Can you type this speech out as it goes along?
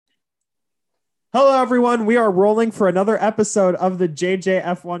Hello, everyone. We are rolling for another episode of the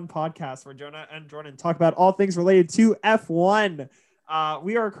JJF1 podcast where Jonah and Jordan talk about all things related to F1.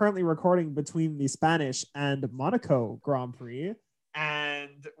 We are currently recording between the Spanish and Monaco Grand Prix,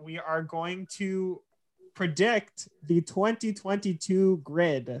 and we are going to predict the 2022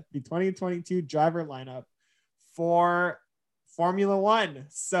 grid, the 2022 driver lineup for Formula One.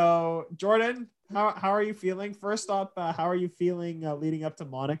 So, Jordan, how are you feeling? First up, how are you feeling leading up to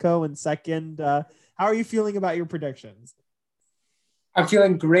Monaco? And second, how are you feeling about your predictions? I'm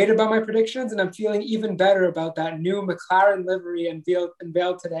feeling great about my predictions, and I'm feeling even better about that new McLaren livery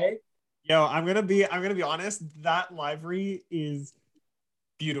unveiled today. Yo, I'm gonna be honest. That livery is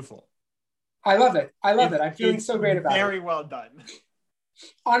beautiful. I love it. I love It's it. I'm feeling it's so great about it. very well done.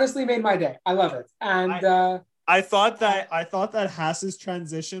 Honestly, made my day. I love it. And I I thought that Haas's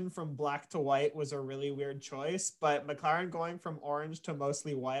transition from black to white was a really weird choice, but McLaren going from orange to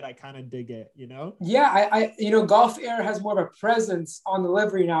mostly white, I kind of dig it. yeah, Golf Air has more of a presence on the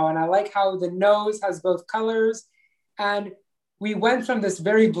livery now, and I like how the nose has both colors. And we went from this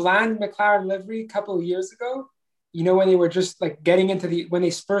very bland McLaren livery a couple of years ago. When they were just like getting into when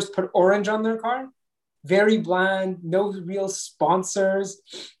they first put orange on their car, very bland, no real sponsors.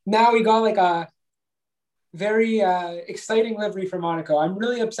 Now we got like a very exciting livery for Monaco. I'm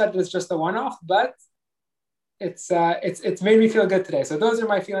really upset that it's just a one-off, but it's made me feel good today. So those are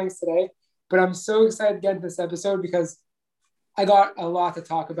my feelings today. But I'm so excited to get into this episode because I got a lot to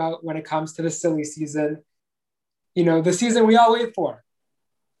talk about when it comes to the silly season. The season we all wait for.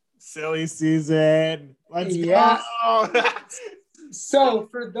 Silly season. Let's go. Yeah. So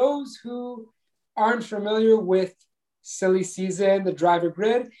for those who aren't familiar with silly season, the driver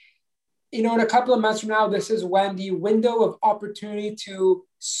grid, in a couple of months from now, this is when the window of opportunity to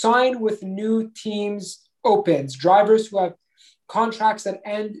sign with new teams opens. Drivers who have contracts that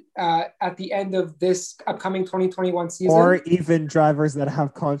end at the end of this upcoming 2021 season. Or even drivers that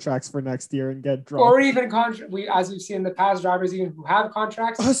have contracts for next year and get dropped. Or even as we've seen in the past, drivers even who have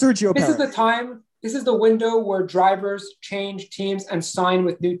contracts. Oh, Sergio This Perez. is the time, this is the window where drivers change teams and sign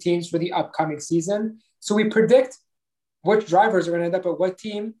with new teams for the upcoming season. So we predict which drivers are going to end up at what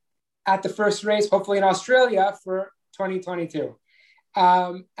team at the first race, hopefully in Australia for 2022.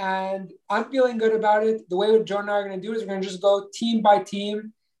 And I'm feeling good about it. The way Joe and I are going to do is we're going to just go team by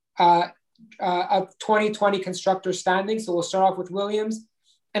team of 2020 constructor standing. So we'll start off with Williams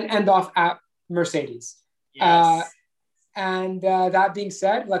and end off at Mercedes. Yes. And that being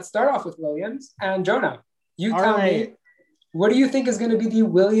said, let's start off with Williams. And Jonah, you All tell right. me, what do you think is going to be the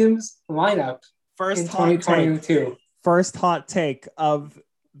Williams lineup First in hot 2022? take. First hot take of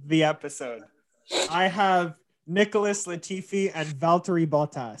the episode. I have Nicholas Latifi and Valtteri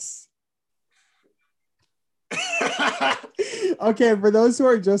Bottas. Okay, for those who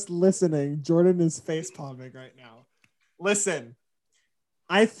are just listening, Jordan is face palming right now. Listen,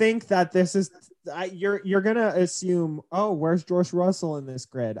 I think that this is you're gonna assume, oh, where's George Russell in this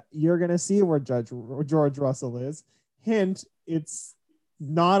grid? You're gonna see where George Russell is. Hint, it's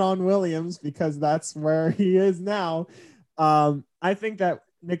not on Williams because that's where he is now. I think that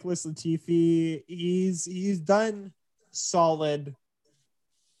Nicholas Latifi, he's done solid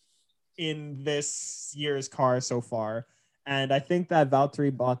in this year's car so far, and I think that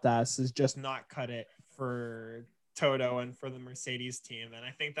Valtteri Bottas has just not cut it for Toto and for the Mercedes team, and I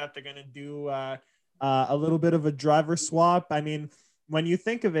think that they're gonna do a little bit of a driver swap. I mean, when you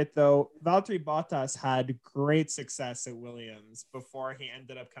think of it, though, Valtteri Bottas had great success at Williams before he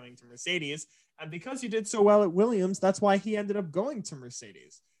ended up coming to Mercedes. And because he did so well at Williams, that's why he ended up going to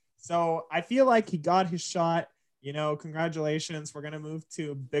Mercedes. So I feel like he got his shot. Congratulations. We're going to move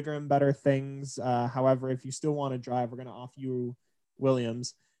to bigger and better things. However, if you still want to drive, we're going to offer you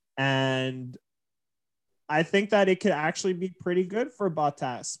Williams. And I think that it could actually be pretty good for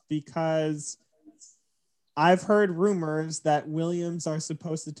Bottas because I've heard rumors that Williams are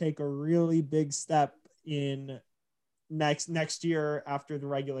supposed to take a really big step in next year after the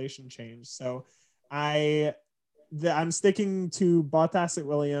regulation change. So I'm sticking to Bottas at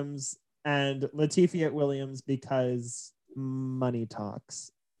Williams and Latifi at Williams because money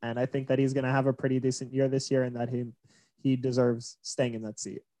talks. And I think that he's going to have a pretty decent year this year and that he deserves staying in that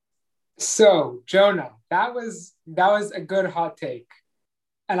seat. So, Jonah, that was a good hot take.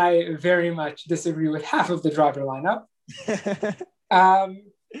 And I very much disagree with half of the driver lineup.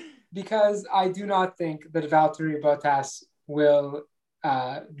 Because I do not think that Valtteri Bottas will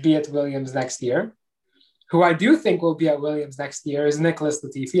be at Williams next year. Who I do think will be at Williams next year is Nicholas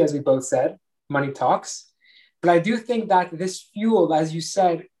Latifi, as we both said. Money talks. But I do think that this fuel, as you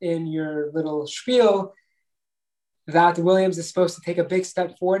said in your little spiel, that Williams is supposed to take a big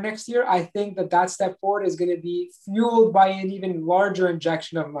step forward next year. I think that step forward is going to be fueled by an even larger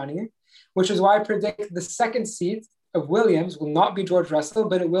injection of money, which is why I predict the second seat of Williams will not be George Russell,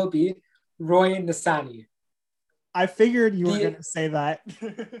 but it will be Roy Nissany. I figured you were going to say that.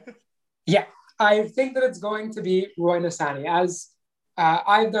 Yeah, I think that it's going to be Roy Nissany. As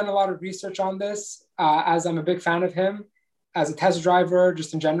I've done a lot of research on this, as I'm a big fan of him as a test driver,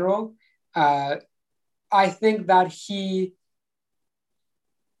 just in general. I think that he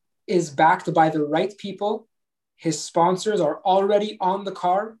is backed by the right people. His sponsors are already on the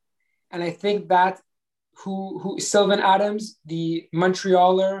car. And I think that who Sylvan Adams, the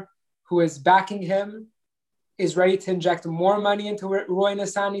Montrealer who is backing him, is ready to inject more money into Roy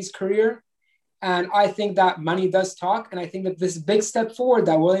Nissany's career. And I think that money does talk. And I think that this big step forward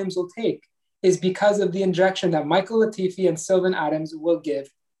that Williams will take is because of the injection that Michael Latifi and Sylvan Adams will give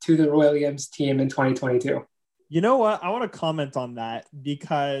to the Williams team in 2022. You know what? I want to comment on that,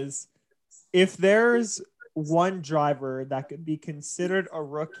 because if there's one driver that could be considered a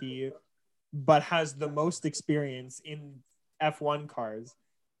rookie but has the most experience in F1 cars,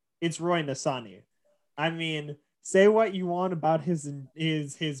 it's Roy Nissany. I mean, say what you want about his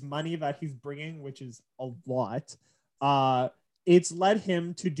money that he's bringing, which is a lot. It's led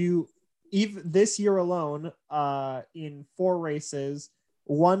him to do, even this year alone, in 4 races,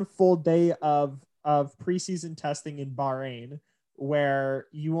 1 full day of preseason testing in Bahrain, where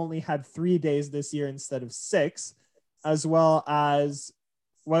you only had 3 days this year instead of 6, as well as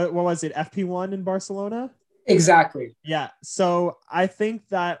what was it, FP1 in Barcelona? Exactly. Yeah. So I think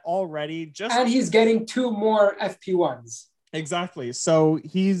that already and he's getting 2 more FP1s. Exactly. So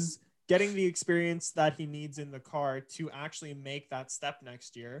he's getting the experience that he needs in the car to actually make that step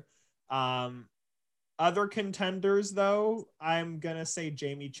next year. Other contenders, though, I'm gonna say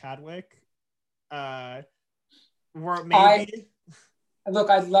Jamie Chadwick. Or maybe.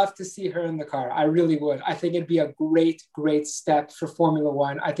 Look, I'd love to see her in the car. I really would. I think it'd be a great, great step for Formula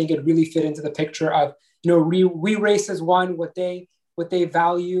One. I think it really fit into the picture of, we race as one, what they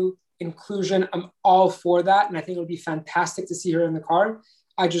value, inclusion. I'm all for that. And I think it would be fantastic to see her in the car.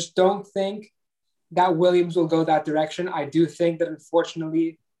 I just don't think that Williams will go that direction. I do think that,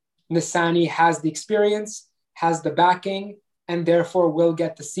 unfortunately, Nissany has the experience, has the backing, and therefore will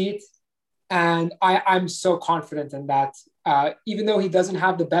get the seat. And I'm so confident in that. Even though he doesn't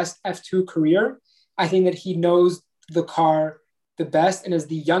have the best F2 career, I think that he knows the car the best and is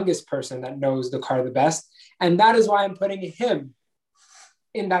the youngest person that knows the car the best. And that is why I'm putting him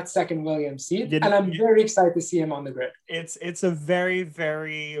in that second Williams seat. And I'm very excited to see him on the grid. It's a very,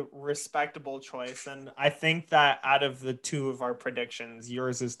 very respectable choice. And I think that out of the 2 of our predictions,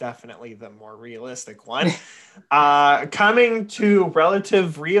 yours is definitely the more realistic one. Coming to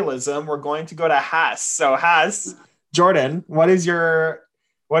relative realism, we're going to go to Haas. So Haas, Jordan, what is your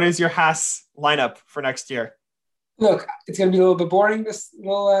Haas lineup for next year? Look, it's going to be a little bit boring, this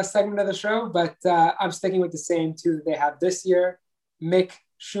little segment of the show, but I'm sticking with the same 2 that they have this year. Mick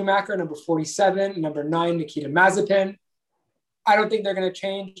Schumacher, number 47, number 9, Nikita Mazepin. I don't think they're going to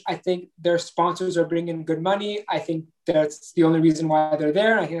change. I think their sponsors are bringing good money. I think that's the only reason why they're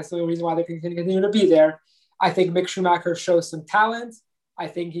there. I think that's the only reason why they can continue to be there. I think Mick Schumacher shows some talent. I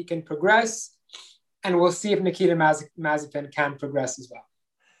think he can progress. And we'll see if Nikita Mazepin can progress as well.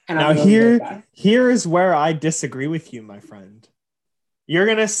 And now here is where I disagree with you, my friend. You're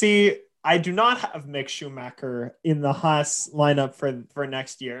going to see, I do not have Mick Schumacher in the Haas lineup for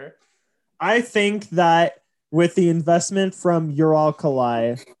next year. I think that with the investment from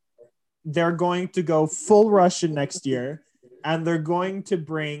Uralkali, they're going to go full Russian next year, and they're going to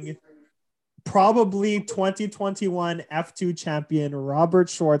bring probably 2021 F2 champion Robert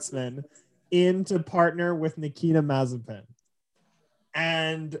Schwartzman in to partner with Nikita Mazepin.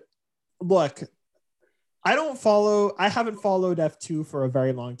 And look, I haven't followed F2 for a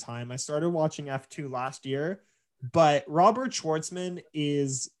very long time. I started watching F2 last year, but Robert Schwartzman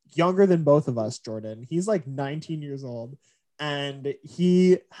is younger than both of us, Jordan. He's like 19 years old, and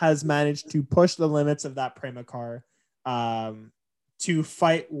he has managed to push the limits of that Prema car to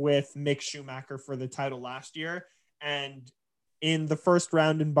fight with Mick Schumacher for the title last year. And in the first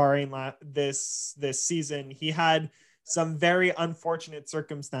round in Bahrain this season, he had some very unfortunate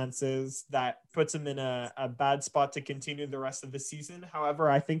circumstances that puts him in a bad spot to continue the rest of the season.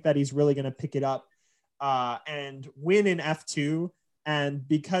 However, I think that he's really going to pick it up and win in F2. And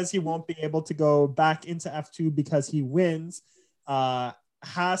because he won't be able to go back into F2 because he wins,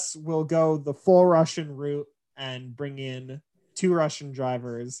 Haas will go the full Russian route and bring in 2 Russian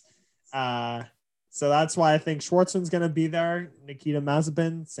drivers. So that's why I think Schwartzman's going to be there. Nikita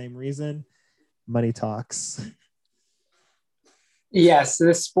Mazepin, same reason. Money talks. Yes,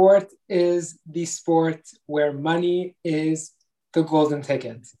 this sport is the sport where money is the golden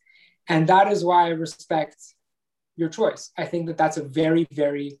ticket. And that is why I respect your choice. I think that that's a very,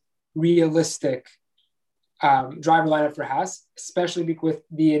 very realistic driver lineup for Haas, especially with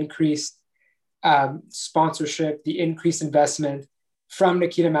the increased sponsorship, the increased investment from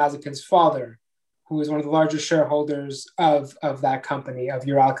Nikita Mazepin's father, who is one of the largest shareholders of that company, of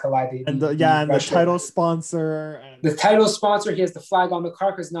Uralkali, And the the Russian. title sponsor. And The title sponsor, he has the flag on the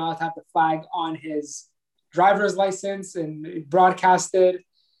car because now I have the flag on his driver's license and broadcasted.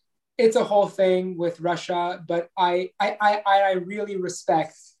 It's a whole thing with Russia, but I really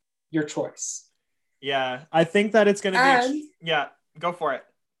respect your choice. yeah, I think that it's going to And be. Yeah, go for it.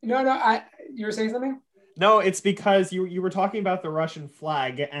 no, you were saying something? No, it's because you were talking about the Russian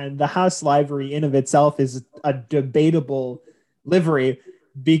flag, and the House livery in of itself is a debatable livery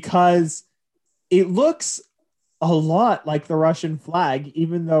because it looks a lot like the Russian flag,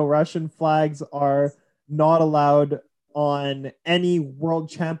 even though Russian flags are not allowed on any world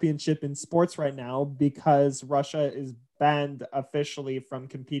championship in sports right now because Russia is banned officially from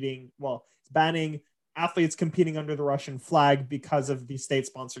competing. Well, it's banning athletes competing under the Russian flag because of the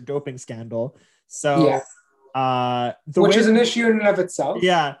state-sponsored doping scandal. Yeah, So, the which way, is an issue in and of itself.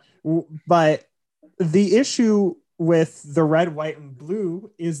 yeah, but the issue with the red, white, and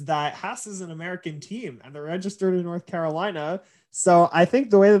blue is that Haas is an American team and they're registered in North Carolina. So I think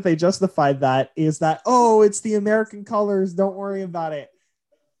the way that they justified that is that, oh, it's the American colors. Don't worry about it.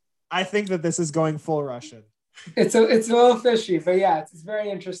 I think that this is going full Russian. It's a little fishy, but yeah, it's very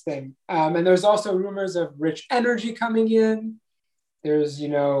interesting. And there's also rumors of Rich Energy coming in. There's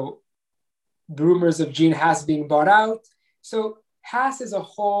rumors of Gene Haas being bought out. So Haas is a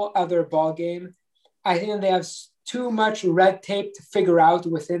whole other ball game. I think they have too much red tape to figure out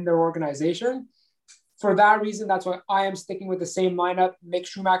within their organization. For that reason, that's why I am sticking with the same lineup. Mick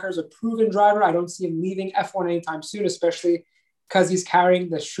Schumacher is a proven driver. I don't see him leaving F1 anytime soon, especially because he's carrying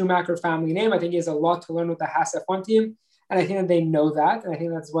the Schumacher family name. I think he has a lot to learn with the Haas F1 team. And I think that they know that. And I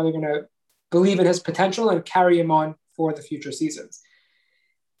think that's why they're going to believe in his potential and carry him on for the future seasons.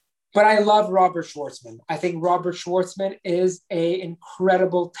 But I love Robert Schwartzman. I think Robert Schwartzman is an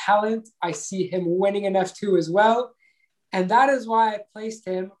incredible talent. I see him winning an F2 as well. And that is why I placed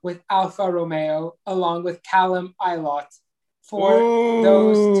him with Alfa Romeo along with Callum Ilott for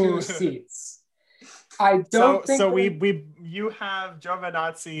those two seats. I don't think you have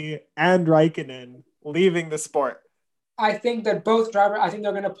Giovinazzi and Raikkonen leaving the sport. I think that both drivers, I think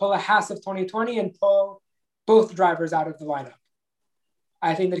they're going to pull a Haas of 2020 and pull both drivers out of the lineup.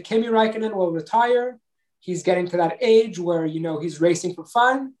 I think that Kimi Räikkönen will retire. He's getting to that age where, he's racing for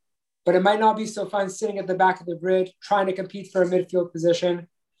fun, but it might not be so fun sitting at the back of the grid trying to compete for a midfield position.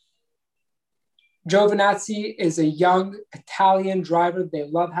 Giovinazzi is a young Italian driver they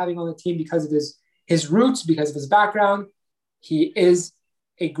love having on the team because of his roots, because of his background. He is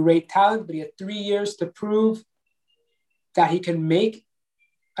a great talent, but he had 3 years to prove that he can make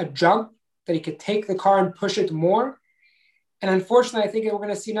a jump, that he could take the car and push it more. And unfortunately, I think we're going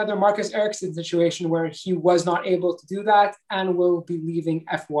to see another Marcus Ericsson situation where he was not able to do that and will be leaving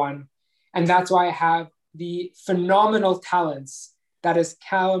F1. And that's why I have the phenomenal talents that is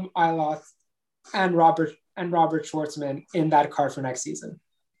Callum Ilott and Robert Schwartzman in that car for next season.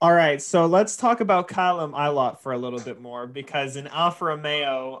 All right, so let's talk about Callum Ilott for a little bit more because in Alfa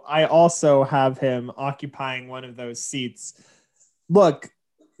Romeo, I also have him occupying one of those seats. Look,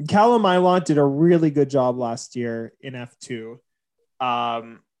 Callum Ilott did a really good job last year in F2.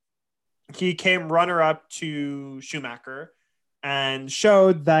 He came runner-up to Schumacher and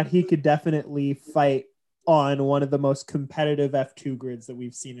showed that he could definitely fight on one of the most competitive F2 grids that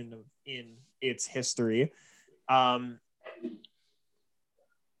we've seen in its history. I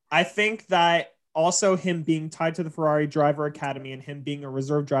think that also him being tied to the Ferrari Driver Academy and him being a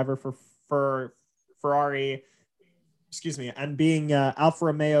reserve driver for Ferrari, and being Alfa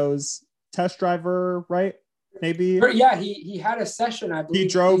Romeo's test driver, right? Maybe. Yeah, he had a session, I believe.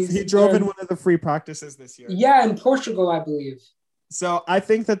 He drove in one of the free practices this year. Yeah, in Portugal, I believe. So I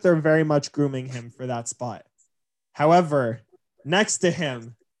think that they're very much grooming him for that spot. However, next to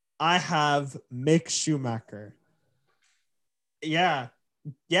him, I have Mick Schumacher. Yeah.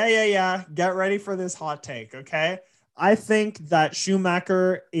 Get ready for this hot take, okay? I think that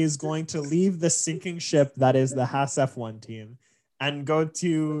Schumacher is going to leave the sinking ship that is the Haas F1 team and go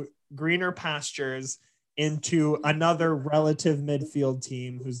to greener pastures into another relative midfield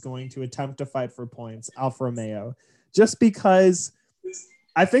team who's going to attempt to fight for points, Alfa Romeo, just because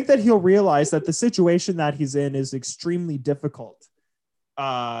I think that he'll realize that the situation that he's in is extremely difficult.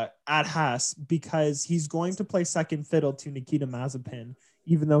 at Haas because he's going to play second fiddle to Nikita Mazepin,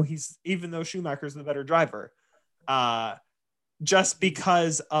 even though Schumacher's the better driver. Just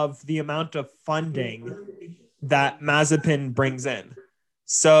because of the amount of funding that Mazepin brings in.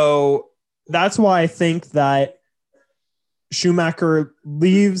 So that's why I think that Schumacher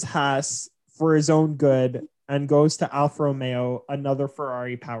leaves Haas for his own good and goes to Alfa Romeo, another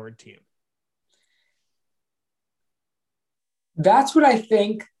Ferrari powered team. That's what I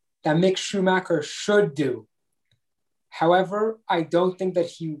think that Mick Schumacher should do. However, I don't think that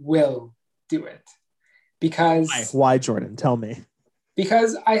he will do it because why Jordan? Tell me.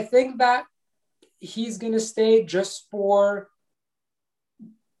 Because I think that he's going to stay just for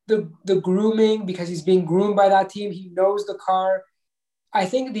the grooming, because he's being groomed by that team. He knows the car. I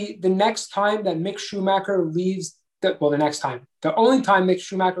think the next time that Mick Schumacher leaves, the only time Mick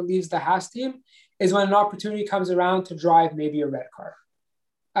Schumacher leaves the Haas team is when an opportunity comes around to drive maybe a red car.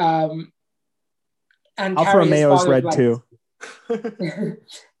 And Alfa Romeo's red too.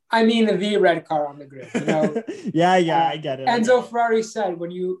 I mean, the red car on the grid, you know? yeah, I get it. Enzo Ferrari said,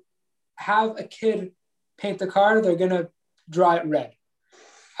 when you have a kid paint the car, they're going to draw it red.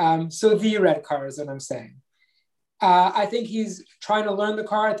 So the red car is what I'm saying. I think he's trying to learn the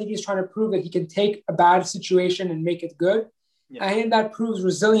car. I think he's trying to prove that he can take a bad situation and make it good. Yeah. I think that proves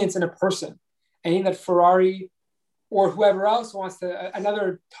resilience in a person. I think that Ferrari or whoever else wants to,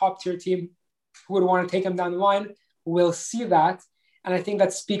 another top tier team who would want to take him down the line, will see that. And I think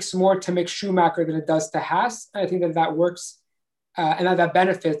that speaks more to Mick Schumacher than it does to Haas. And I think that works and that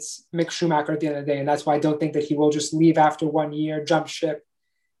benefits Mick Schumacher at the end of the day. And that's why I don't think that he will just leave after 1 year, jump ship.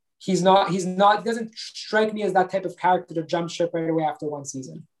 He doesn't strike me as that type of character to jump ship right away after one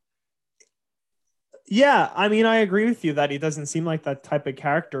season. Yeah, I mean, I agree with you that he doesn't seem like that type of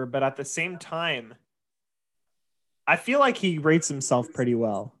character, but at the same time, I feel like he rates himself pretty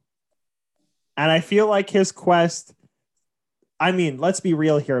well. And I feel like his quest, I mean, let's be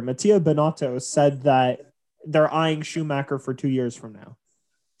real here. Mattia Binotto said that they're eyeing Schumacher for 2 years from now.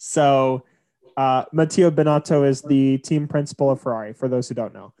 So Mattia Binotto is the team principal of Ferrari, for those who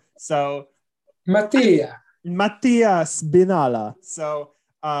don't know. So Mattia Spinala. So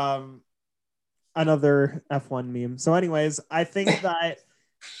another F1 meme. So anyways, I think that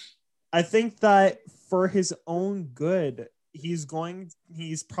for his own good, he's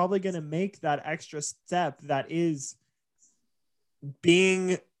probably going to make that extra step that is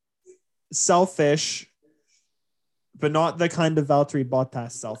being selfish, but not the kind of Valtteri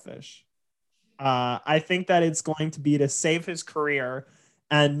Bottas selfish. I think that it's going to be to save his career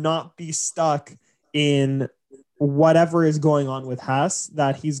and not be stuck in whatever is going on with Haas,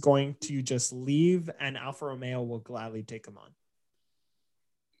 that he's going to just leave and Alfa Romeo will gladly take him on.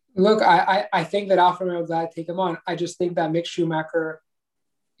 Look, I think that Alfa Romeo will gladly take him on. I just think that Mick Schumacher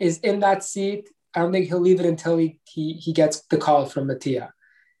is in that seat. I don't think he'll leave it until he gets the call from Mattia.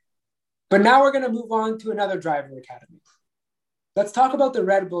 But now we're going to move on to another driver academy. Let's talk about the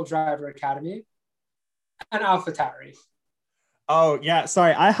Red Bull Driver Academy and AlphaTauri. Oh, yeah.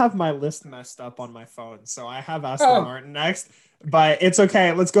 Sorry. I have my list messed up on my phone. So I have Aston Martin next, but it's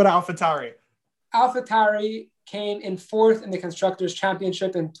okay. Let's go to AlphaTauri. AlphaTauri came in fourth in the Constructors'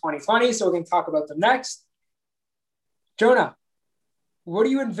 Championship in 2020. So we're going to talk about them next. Jonah, what do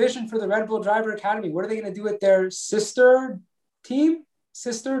you envision for the Red Bull Driver Academy? What are they going to do with their sister-daughter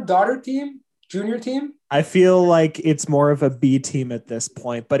team, junior team? I feel like it's more of a B team at this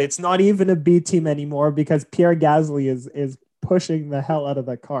point, but it's not even a B team anymore because Pierre Gasly is pushing the hell out of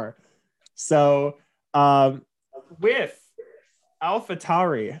the car. So with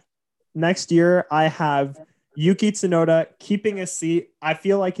AlphaTauri, next year I have Yuki Tsunoda keeping a seat. I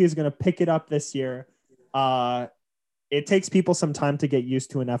feel like he's going to pick it up this year. It takes people some time to get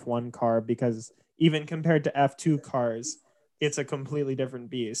used to an F1 car because even compared to F2 cars, it's a completely different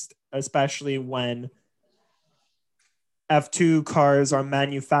beast, especially when F2 cars are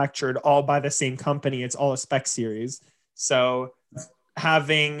manufactured all by the same company. It's all a spec series. So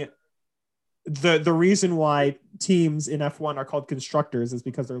having the reason why teams in F1 are called constructors is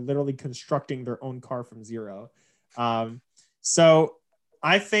because they're literally constructing their own car from zero. So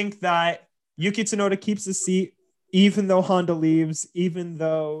I think that Yuki Tsunoda keeps the seat, even though Honda leaves, even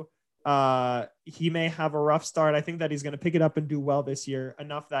though he may have a rough start. I think that he's going to pick it up and do well this year,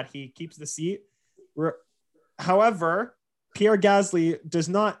 enough that he keeps the seat. However, Pierre Gasly does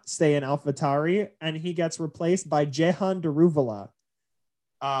not stay in AlphaTauri, and he gets replaced by Jehan Daruvala.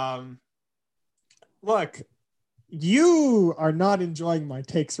 Look, you are not enjoying my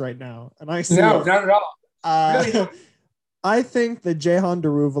takes right now, and I see no, not at all. Really? I think that Jehan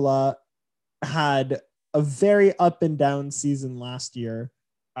Daruvala had a very up and down season last year.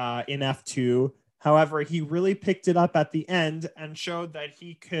 in F2. However, he really picked it up at the end and showed that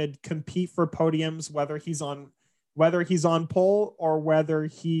he could compete for podiums, whether he's on pole or whether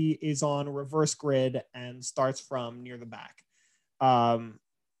he is on reverse grid and starts from near the back.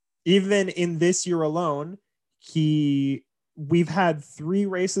 Even in this year alone, we've had 3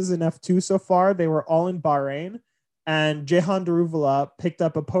 races in F2 so far. They were all in Bahrain, and Jehan Daruvula picked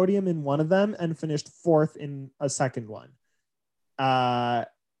up a podium in one of them and finished 4th in a second one.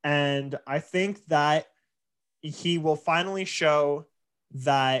 And I think that he will finally show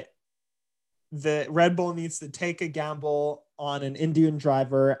that the Red Bull needs to take a gamble on an Indian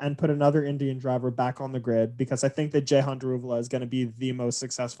driver and put another Indian driver back on the grid, because I think that Jehan Daruvula is going to be the most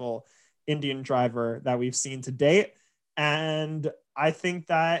successful Indian driver that we've seen to date. And I think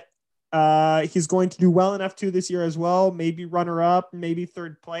that he's going to do well in F2 this year as well, maybe runner up, maybe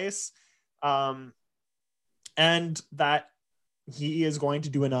 3rd place. And that he is going to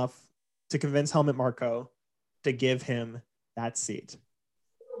do enough to convince Helmut Marko to give him that seat.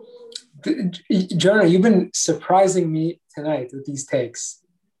 Jonah, you've been surprising me tonight with these takes.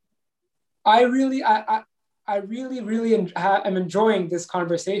 I really am enjoying this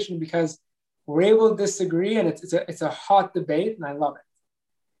conversation because we're able to disagree, and it's a hot debate, and I love it.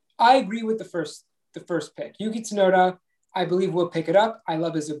 I agree with the first pick. Yuki Tsunoda, I believe, will pick it up. I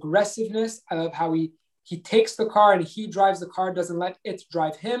love his aggressiveness. I love how he takes the car and he drives the car, doesn't let it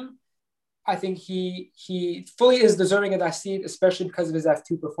drive him. I think he fully is deserving of that seat, especially because of his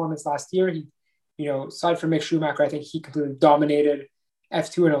F2 performance last year. He, aside from Mick Schumacher, I think he completely dominated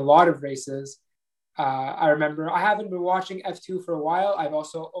F2 in a lot of races. I remember I haven't been watching F2 for a while. I've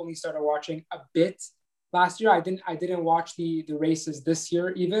also only started watching a bit last year. I didn't watch the races this year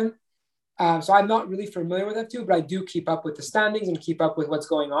even. So I'm not really familiar with F2, but I do keep up with the standings and keep up with what's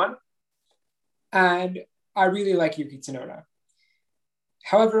going on. And I really like Yuki Tsunoda.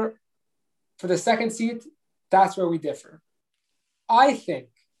 However, for the second seat, that's where we differ. I think,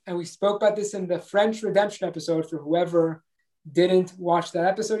 and we spoke about this in the French Redemption episode, for whoever didn't watch that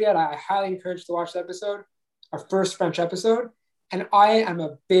episode yet, I highly encourage to watch the episode, our first French episode. And I am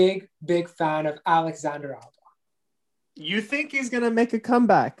a big, big fan of Alexander Albon. You think he's going to make a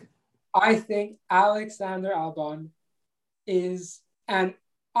comeback? I think Alexander Albon is, and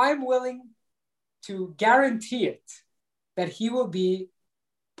I'm willing to guarantee it, that he will be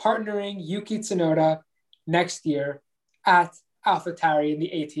partnering Yuki Tsunoda next year at AlphaTauri in the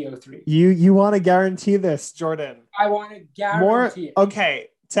AT03. You want to guarantee this, Jordan? I want to guarantee it. Okay,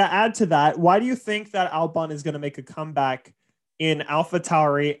 to add to that, why do you think that Albon is going to make a comeback in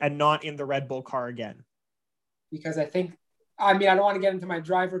AlphaTauri and not in the Red Bull car again? Because I don't want to get into my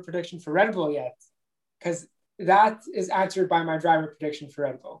driver prediction for Red Bull yet, because that is answered by my driver prediction for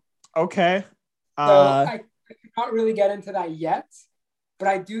Red Bull. Okay. So I cannot really get into that yet, but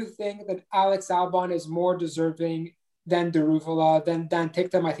I do think that Alex Albon is more deserving than Daruvula, than Dan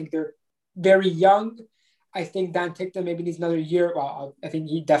Ticktum. I think they're very young. I think Dan Ticktum maybe needs another year. Well, I think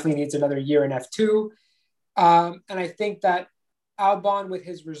he definitely needs another year in F2. And I think that Albon, with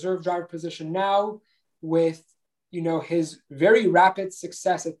his reserve driver position now, with his very rapid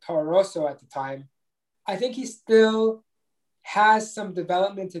success at Toro Rosso at the time, I think he still has some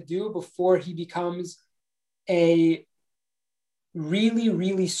development to do before he becomes a really,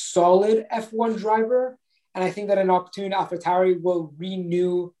 really solid F1 driver. And I think that an opportunity at AlphaTauri will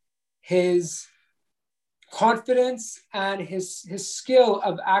renew his confidence and his skill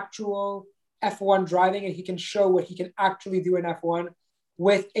of actual F1 driving, and he can show what he can actually do in F1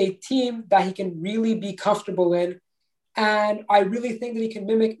 with a team that he can really be comfortable in. And I really think that he can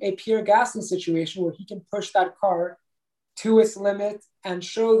mimic a Pierre Gasly situation where he can push that car to its limit and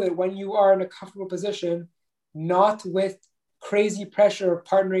show that when you are in a comfortable position, not with crazy pressure of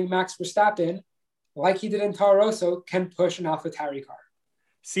partnering Max Verstappen, like he did in Toro Rosso, can push an AlphaTauri car.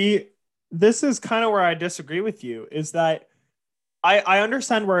 See, this is kind of where I disagree with you, is that I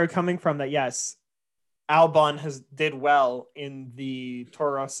understand where you're coming from, that yes, Albon did well in the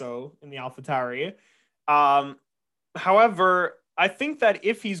Toro Rosso, in the AlphaTauri. However, I think that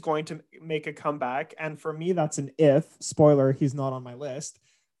if he's going to make a comeback, and for me, that's an if, spoiler, he's not on my list,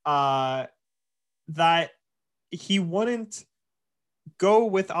 that he wouldn't go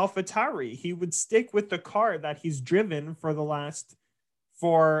with AlphaTauri. He would stick with the car that he's driven for the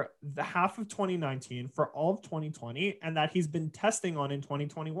half of 2019, for all of 2020, and that he's been testing on in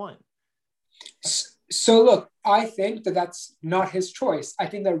 2021. So look, I think that that's not his choice. I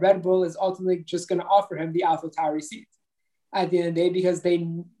think that Red Bull is ultimately just going to offer him the AlphaTauri seat at the end of the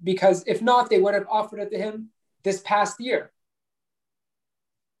day, because if not, they would have offered it to him this past year.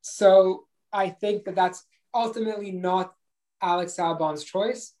 So I think that that's ultimately not Alex Albon's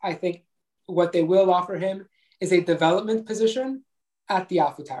choice. I think what they will offer him is a development position at the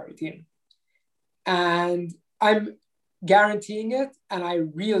AlphaTauri team. And I'm guaranteeing it, and I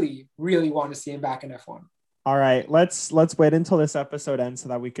really, really want to see him back in F1. All right, let's wait until this episode ends so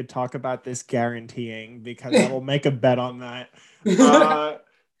that we could talk about this guaranteeing, because I will make a bet on that.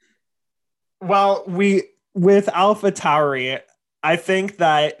 Well, with AlphaTauri, I think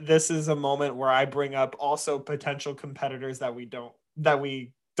that this is a moment where I bring up also potential competitors that we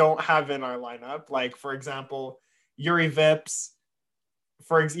don't have in our lineup. Like, for example, Yuri Vips.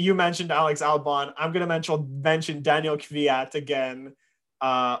 You mentioned Alex Albon. I'm going to mention Daniel Kvyat again.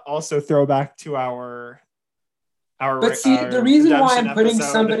 Also throwback to our But see, the reason why I'm putting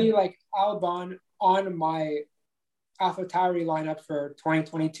episode. somebody like Albon on my AlphaTauri lineup for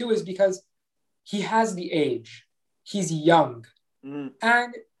 2022 is because he has the age. He's young.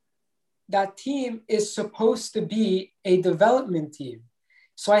 And that team is supposed to be a development team.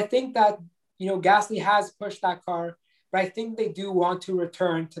 So I think that, Gasly has pushed that car, but I think they do want to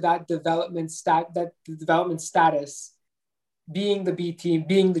return to that development status, being the B team,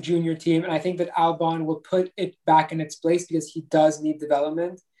 being the junior team. And I think that Albon will put it back in its place because he does need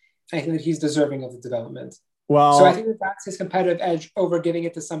development. And I think that he's deserving of the development. Well, so I think that that's his competitive edge over giving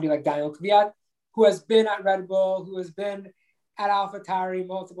it to somebody like Daniel Kvyat, who has been at Red Bull, who has been at AlphaTauri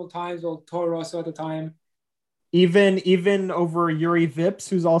multiple times, or Toro Rosso at the time. Even over Yuri Vips,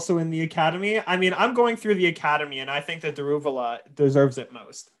 who's also in the academy. I mean, I'm going through the academy, and I think that Daruvala deserves it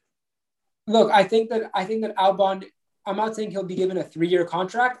most. Look, I think that Albon, I'm not saying he'll be given a 3-year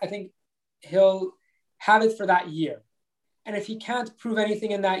contract. I think he'll have it for that year. And if he can't prove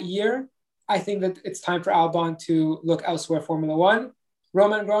anything in that year, I think that it's time for Albon to look elsewhere. Formula One.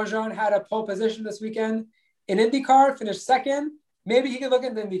 Romain Grosjean had a pole position this weekend in IndyCar, finished second. Maybe he could look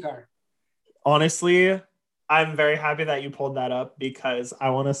at the IndyCar. Honestly, I'm very happy that you pulled that up, because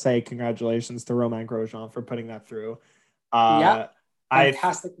I want to say congratulations to Romain Grosjean for putting that through.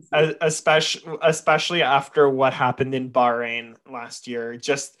 Fantastic. Especially after what happened in Bahrain last year.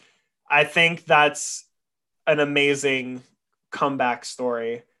 I think that's an amazing comeback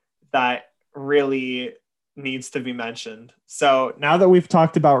story that really needs to be mentioned. So now that we've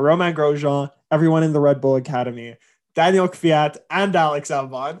talked about Romain Grosjean, everyone in the Red Bull Academy, Daniel Kvyat, and Alex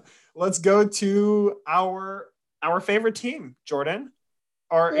Albon, let's go to our favorite team, Jordan.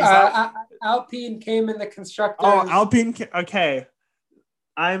 Or is Alpine came in the constructors. Oh, Alpine. Okay.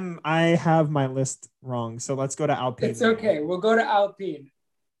 I have my list wrong, so let's go to Alpine. It's okay. We'll go to Alpine.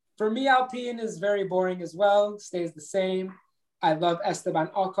 For me, Alpine is very boring as well. Stays the same. I love Esteban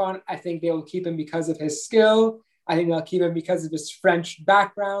Ocon. I think they will keep him because of his skill. I think they'll keep him because of his French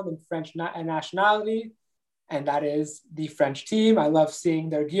background and French nationality. And that is the French team. I love seeing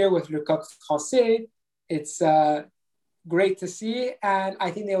their gear with Le Coq Français. It's great to see. And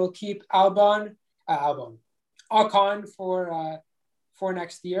I think they will keep Ocon for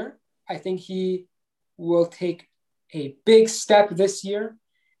next year. I think he will take a big step this year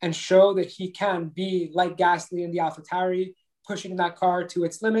and show that he can be like Gasly in the AlphaTauri, pushing that car to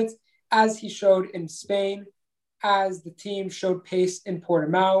its limits, as he showed in Spain, as the team showed pace in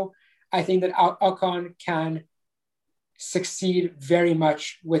Portimao. I think that Ocon can succeed very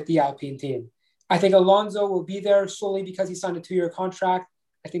much with the Alpine team. I think Alonso will be there solely because he signed a 2-year contract.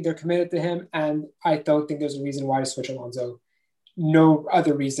 I think they're committed to him, and I don't think there's a reason why to switch Alonso. No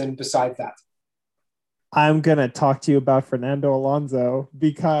other reason besides that. I'm going to talk to you about Fernando Alonso,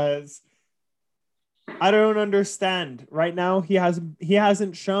 because I don't understand. Right now, he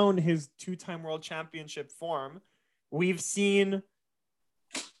hasn't shown his 2-time world championship form. We've seen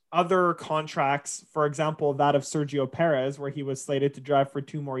other contracts, for example, that of Sergio Perez, where he was slated to drive for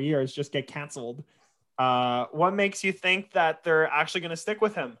 2 more years, just get canceled. What makes you think that they're actually going to stick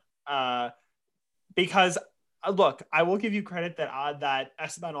with him? Because, look, I will give you credit that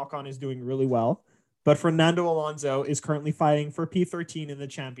Esteban Ocon is doing really well, but Fernando Alonso is currently fighting for P13 in the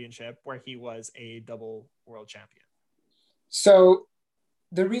championship, where he was a double world champion. So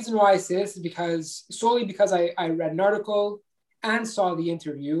the reason why I say this is solely because I read an article and saw the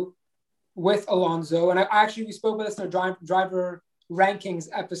interview with Alonso. And we spoke about this in a driver rankings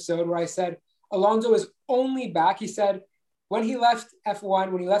episode, where I said Alonso is only back. He said when he left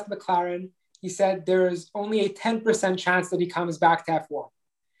F1, when he left McLaren, he said there is only a 10% chance that he comes back to F1.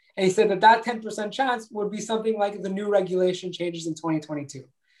 And he said that 10% chance would be something like the new regulation changes in 2022.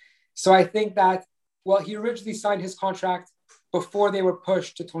 So I think that, he originally signed his contract before they were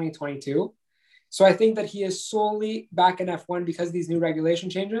pushed to 2022. So I think that he is solely back in F1 because of these new regulation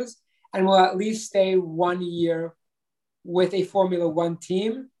changes, and will at least stay 1 year with a Formula One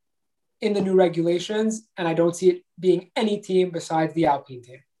team in the new regulations. And I don't see it being any team besides the Alpine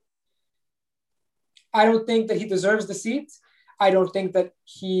team. I don't think that he deserves the seat. I don't think that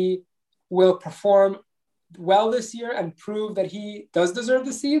he will perform well this year and prove that he does deserve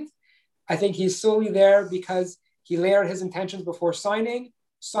the seat. I think he's solely there because he laid out his intentions before signed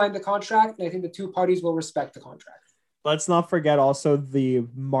the contract, and I think the two parties will respect the contract. Let's not forget also the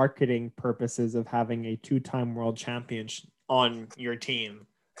marketing purposes of having a two-time world champion on your team.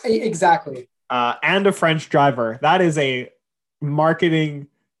 Exactly. And a French driver. That is a marketing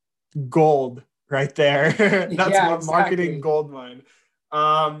gold right there. That's marketing gold mine.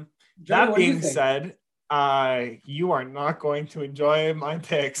 That being said, you are not going to enjoy my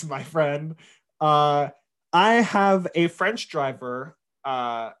picks, my friend. I have a French driver.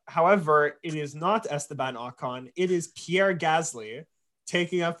 However, it is not Esteban Ocon. It is Pierre Gasly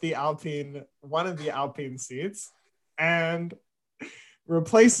taking up one of the Alpine seats and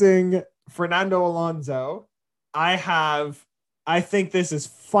replacing Fernando Alonso. I think this is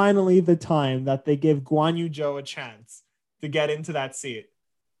finally the time that they give Guan Yu Zhou a chance to get into that seat.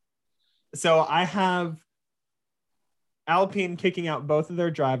 So I have Alpine kicking out both of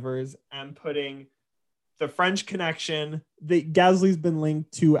their drivers and putting the French connection. Gasly's been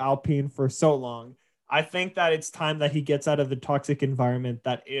linked to Alpine for so long. I think that it's time that he gets out of the toxic environment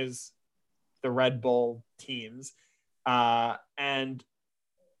that is the Red Bull teams, and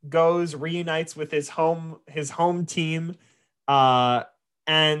reunites with his home team.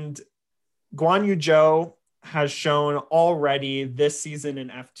 And Guan Yu Zhou has shown already this season in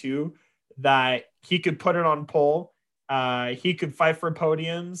F2 that he could put it on pole. He could fight for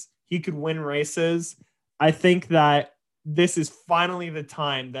podiums. He could win races. I think that this is finally the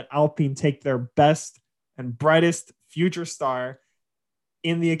time that Alpine take their best and brightest future star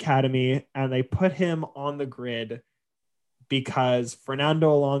in the academy and they put him on the grid because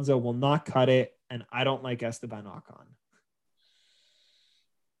Fernando Alonso will not cut it, and I don't like Esteban Ocon.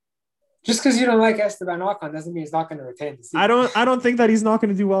 Just because you don't like Esteban Ocon doesn't mean he's not going to retain the seat. I don't think that he's not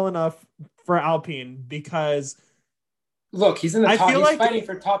going to do well enough for Alpine because look, he's in the top. He's fighting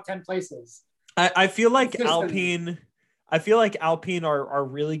for top 10 places. I feel like Alpine are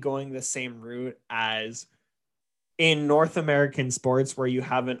really going the same route as in North American sports, where you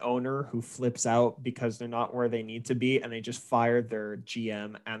have an owner who flips out because they're not where they need to be and they just fire their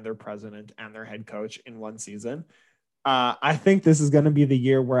GM and their president and their head coach in one season. I think this is going to be the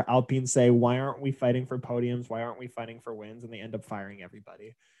year where Alpine say, why aren't we fighting for podiums? Why aren't we fighting for wins? And they end up firing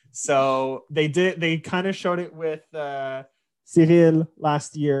everybody. So they kind of showed it with Cyril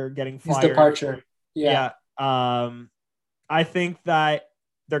last year getting fired. His departure. Yeah. I think that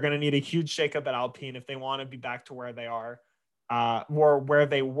they're going to need a huge shakeup at Alpine if they want to be back to where they are, or where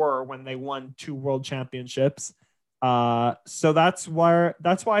they were when they won 2 world championships. So that's why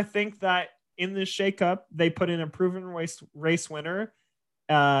I think that in this shakeup, they put in a proven race winner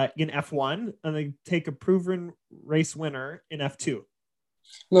in F1, and they take a proven race winner in F2.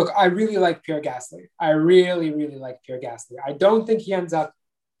 Look, I really like Pierre Gasly. I really, really like Pierre Gasly. I don't think he ends up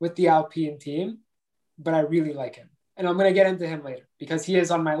with the Alpine team, but I really like him. And I'm going to get into him later because he is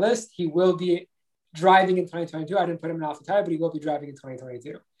on my list. He will be driving in 2022. I didn't put him in AlphaTauri, but he will be driving in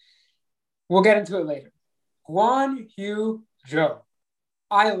 2022. We'll get into it later. Guan Yu Zhou.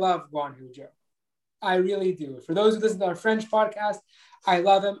 I love Guan Yu Zhou. I really do. For those who listen to our French podcast, I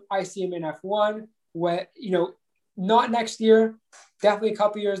love him. I see him in F1. Not next year, definitely a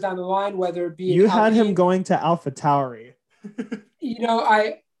couple years down the line, whether it be you had him going to AlphaTauri.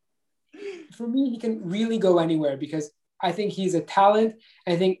 For me, he can really go anywhere because I think he's a talent.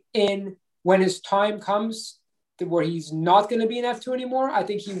 I think when his time comes where he's not going to be in F2 anymore, I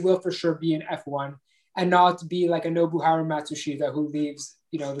think he will for sure be in F1 and not be like a Nobuharu Matsushita who leaves,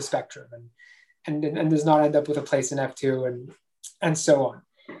 the spectrum and does not end up with a place in F2 and so on.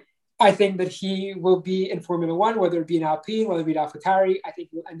 I think that he will be in Formula One, whether it be in Alpine, whether it be in AlphaTauri. I think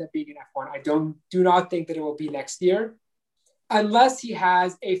he'll end up being in F1. I do not think that it will be next year. Unless he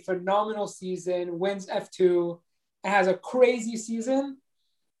has a phenomenal season, wins F2, and has a crazy season,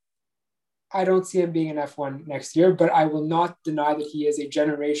 I don't see him being in F1 next year, but I will not deny that he is a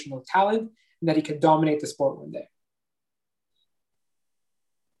generational talent and that he can dominate the sport one day.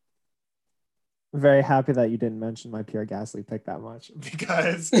 Very happy that you didn't mention my Pierre Gasly pick that much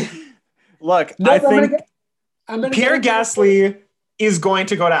because, look, Pierre Gasly is going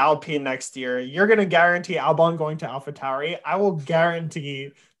to go to Alpine next year. You're going to guarantee Albon going to AlphaTauri. I will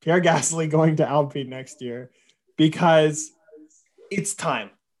guarantee Pierre Gasly going to Alpine next year because it's time.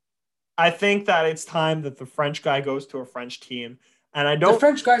 I think that it's time that the French guy goes to a French team. And the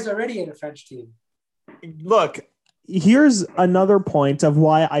French guy's already in a French team. Look, here's another point of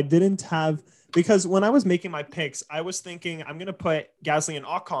why I didn't have Because when I was making my picks, I was thinking I'm going to put Gasly and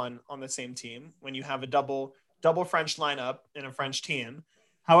Ocon on the same team when you have a double French lineup in a French team.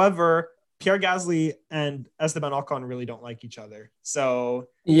 However, Pierre Gasly and Esteban Ocon really don't like each other. So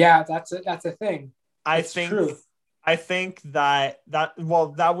Yeah, that's a thing. I It's think true.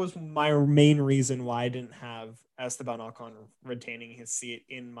 that was my main reason why I didn't have Esteban Ocon retaining his seat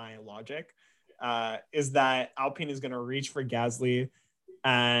in my logic. Is that Alpine is going to reach for Gasly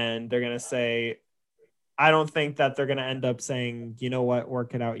and they're going to say, I don't think that they're going to end up saying, you know what,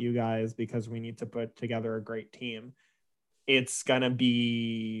 work it out, you guys, because we need to put together a great team. It's going to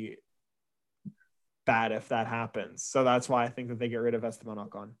be bad if that happens. So that's why I think that they get rid of Esteban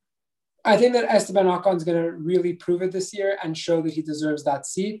Ocon. I think that Esteban Ocon is going to really prove it this year and show that he deserves that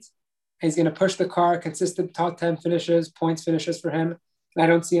seat. He's going to push the car, consistent top 10 finishes, points finishes for him. And I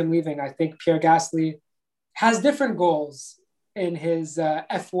don't see him leaving. I think Pierre Gasly has different goals in his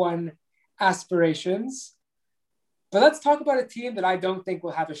F1 aspirations. But let's talk about a team that I don't think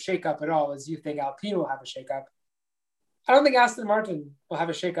will have a shakeup at all, as you think Alpine will have a shakeup. I don't think Aston Martin will have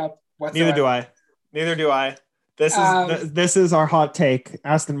a shakeup whatsoever. Neither do I. This is our hot take.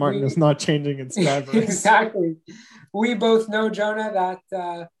 Aston Martin is not changing its drivers. Exactly. We both know, Jonah,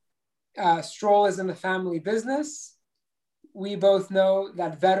 that Stroll is in the family business. We both know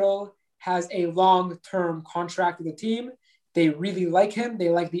that Vettel has a long-term contract with the team. They really like him. They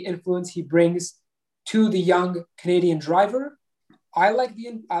like the influence he brings to the young Canadian driver. I like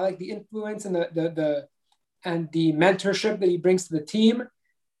the influence and the mentorship that he brings to the team.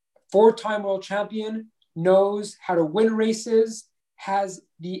 4-time world champion, knows how to win races, has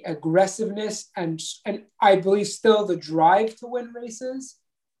the aggressiveness and I believe still the drive to win races.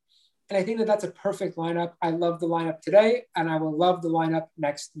 And I think that that's a perfect lineup. I love the lineup today, and I will love the lineup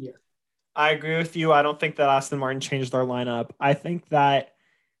next year. I agree with you. I don't think that Aston Martin changed their lineup. I think that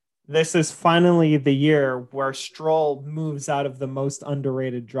this is finally the year where Stroll moves out of the most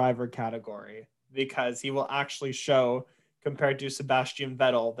underrated driver category because he will actually show, compared to Sebastian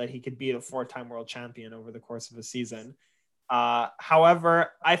Vettel, that he could beat a 4-time world champion over the course of a season.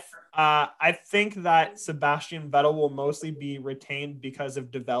 However, I think that Sebastian Vettel will mostly be retained because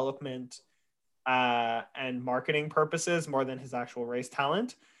of development and marketing purposes more than his actual race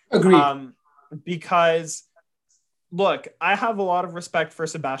talent. Agreed. Because look, I have a lot of respect for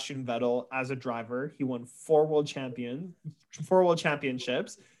Sebastian Vettel as a driver. He won 4 world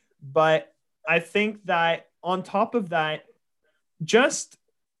championships, but I think that on top of that, just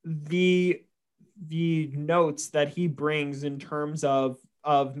the notes that he brings in terms of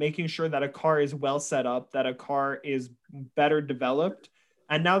making sure that a car is well set up, that a car is better developed.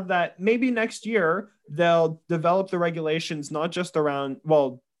 And now that maybe next year they'll develop the regulations, not just around,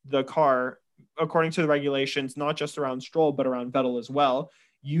 the car, according to the regulations, not just around Stroll, but around Vettel as well,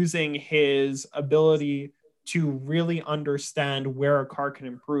 using his ability to really understand where a car can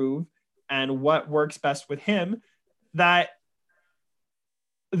improve and what works best with him, that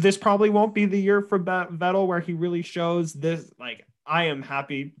this probably won't be the year for Vettel where he really shows this. Like, I am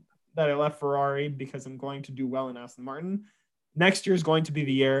happy that I left Ferrari because I'm going to do well in Aston Martin. Next year is going to be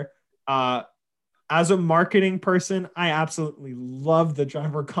the year. As a marketing person, I absolutely love the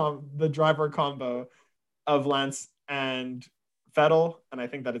driver combo of Lance and Vettel, and I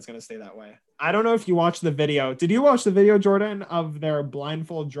think that it's going to stay that way. I don't know if you watched the video. Did you watch the video, Jordan, of their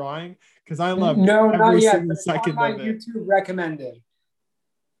blindfold drawing? Because I loved every single second of it. YouTube recommended.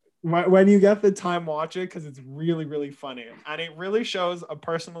 When you get the time, watch it because it's really, really funny. And it really shows a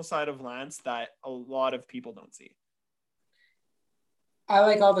personal side of Lance that a lot of people don't see. I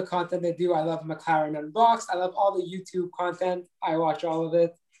like all the content they do. I love McLaren Unboxed. I love all the YouTube content. I watch all of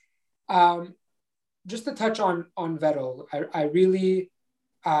it. Just to touch on Vettel, I really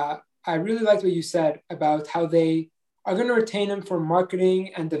liked what you said about how they are going to retain him for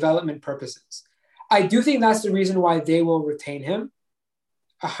marketing and development purposes. I do think that's the reason why they will retain him,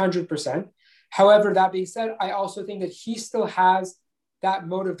 100%. However, that being said, I also think that he still has that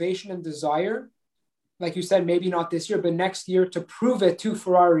motivation and desire, like you said, maybe not this year, but next year, to prove it to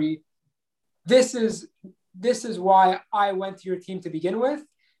Ferrari. This is why I went to your team to begin with.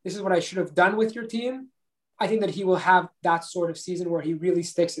 This is what I should have done with your team. I think that he will have that sort of season where he really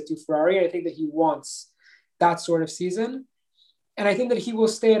sticks it to Ferrari. I think that he wants that sort of season. And I think that he will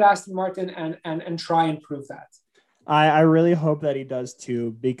stay at Aston Martin and try and prove that. I really hope that he does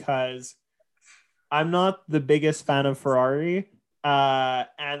too, because I'm not the biggest fan of Ferrari.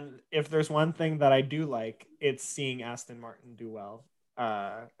 And if there's one thing that I do like, it's seeing Aston Martin do well,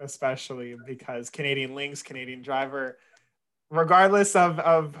 especially because Canadian links, Canadian driver, regardless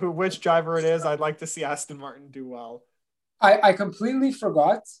of which driver it is, I'd like to see Aston Martin do well. I completely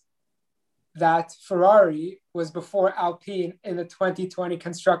forgot that Ferrari was before Alpine in the 2020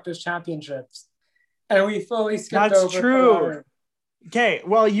 Constructors Championships. And we fully skipped That's over true. Ferrari. Okay,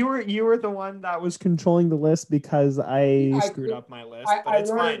 well, you were the one that was controlling the list because I screwed up my list, but I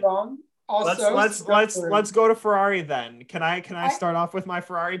it's wrote it fine. wrong. Let's Also, let's go let's for it. let's go to Ferrari then. Can I I start off with my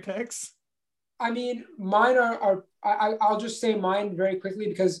Ferrari picks? I mean, mine I'll just say mine very quickly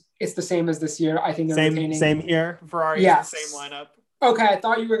because it's the same as this year. I think they're Same retaining. same here. Ferrari is the same Yes. lineup. Okay, I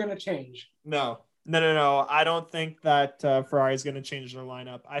thought you were gonna change. No. I don't think that Ferrari is going to change their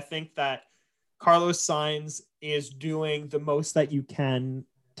lineup. I think that Carlos Sainz is doing the most that you can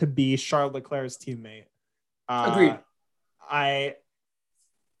to be Charles Leclerc's teammate. Uh, Agreed. I,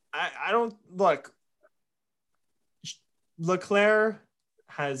 I don't look. Leclerc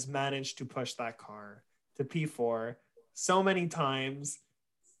has managed to push that car to P4 so many times,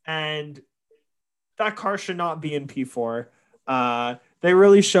 and that car should not be in P4. They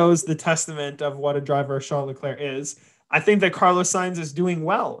really shows the testament of what a driver Charles Leclerc is. I think that Carlos Sainz is doing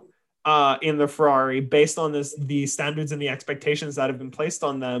well in the Ferrari based on the standards and the expectations that have been placed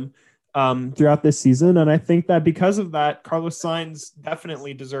on them throughout this season. And I think that because of that, Carlos Sainz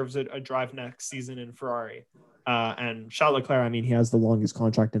definitely deserves a drive next season in Ferrari. And Charles Leclerc, I mean, he has the longest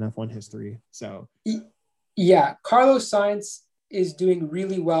contract in F1 history. So, Yeah, Carlos Sainz is doing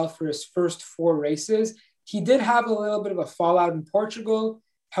really well for his first 4 races. He did have a little bit of a fallout in Portugal.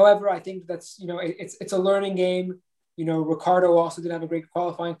 However, I think that's it's a learning game. Ricardo also did have a great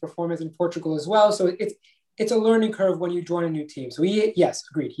qualifying performance in Portugal as well. So it's a learning curve when you join a new team. So yes,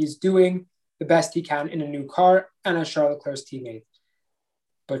 agreed. He's doing the best he can in a new car and as Charles Leclerc's teammate.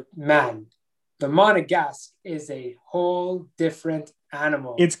 But man, the Monegasque is a whole different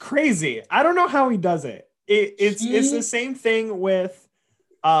animal. it's crazy. I don't know how he does it. It's the He same thing with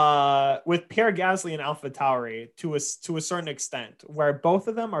Pierre Gasly and Alpha Tauri to a certain extent, where both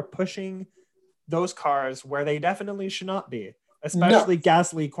of them are pushing those cars where they definitely should not be, no, especially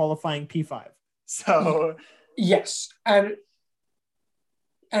Gasly qualifying P5. So yes, and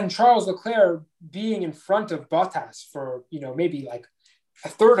Charles Leclerc being in front of Bottas for maybe like a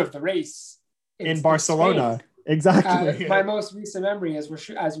third of the race in in Spain. Barcelona, exactly. My most recent memory, as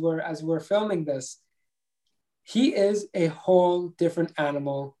we're filming this, he is a whole different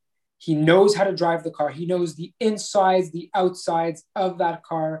animal. He knows how to drive the car. He knows the insides, the outsides of that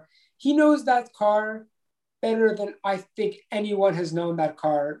car. He knows that car better than I think anyone has known that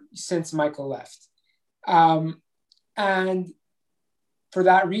car since Michael left. And for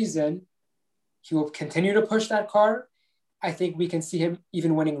that reason, he will continue to push that car. I think we can see him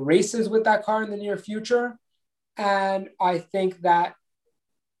even winning races with that car in the near future. And I think that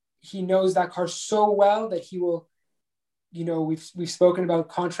he knows that car so well that he will, we've spoken about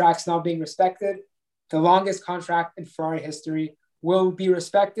contracts not being respected. The longest contract in Ferrari history will be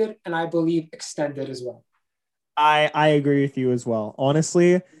respected, and I believe extended as well. I agree with you as well.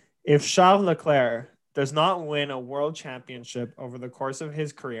 Honestly, if Charles Leclerc does not win a world championship over the course of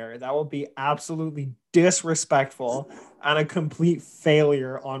his career, that will be absolutely disrespectful and a complete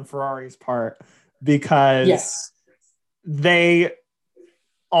failure on Ferrari's part because Yes. they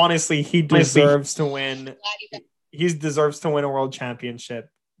honestly he deserves to win. He deserves to win a world championship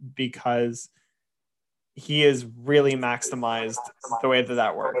because he is really maximized the way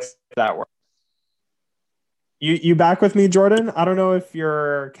that works. You back with me, Jordan? I don't know if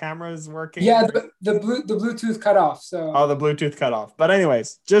your camera is working. Yeah, the Bluetooth cut off. So the Bluetooth cut off. But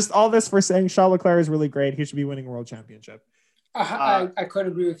anyways, just all this for saying Charles Leclerc is really great. He should be winning a world championship. I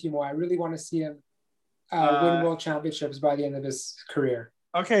couldn't agree with you more. I really want to see him win world championships by the end of his career.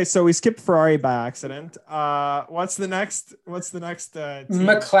 Okay, so we skipped Ferrari by accident. What's the next team?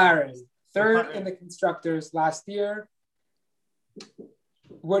 McLaren, third in the constructors last year.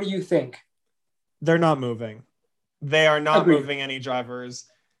 What do you think? They're not moving. They are not moving any drivers.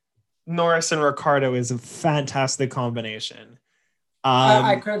 Norris and Ricardo is a fantastic combination.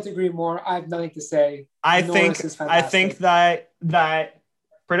 I couldn't agree more. I have nothing to say. I think that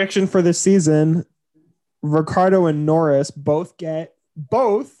prediction for this season, Ricardo and Norris both get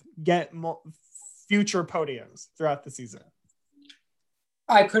future podiums throughout the season.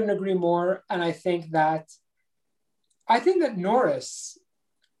 I couldn't agree more, and I think that Norris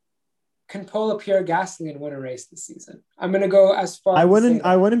can pull a Pierre Gasly and win a race this season. I'm going to go as far. I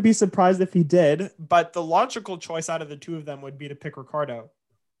wouldn't be surprised if he did, but the logical choice out of the two of them would be to pick Ricardo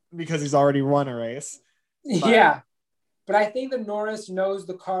because he's already won a race. But I think that Norris knows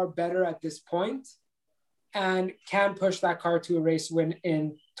the car better at this point and can push that car to a race win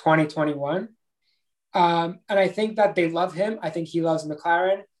in 2021. And I think that they love him. I think he loves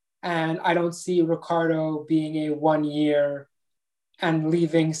McLaren, and I don't see Ricardo being a 1 year and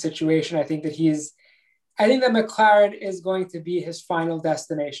leaving situation. I think that McLaren is going to be his final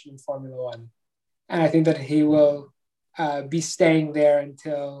destination in Formula One. And I think that he will be staying there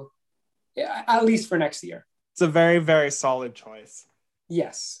until at least for next year. It's a very, very solid choice.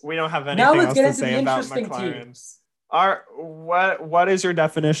 Yes. We don't have Now anything let's else get to into the say about interesting McLaren. teams. What is your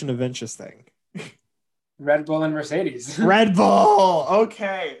definition of interesting? Red Bull and Mercedes. Red Bull.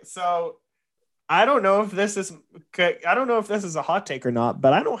 Okay, so I don't know if this is a hot take or not,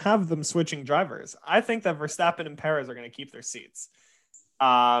 but I don't have them switching drivers. I think that Verstappen and Perez are going to keep their seats.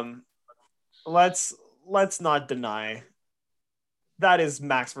 Let's not deny that is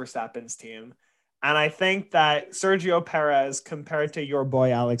Max Verstappen's team. And I think that Sergio Perez, compared to your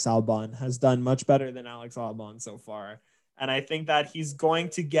boy Alex Albon, has done much better than Alex Albon so far. And I think that he's going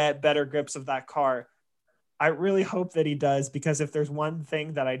to get better grips of that car. I really hope that he does, because if there's one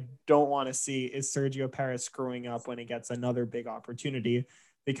thing that I don't want to see is Sergio Perez screwing up when he gets another big opportunity.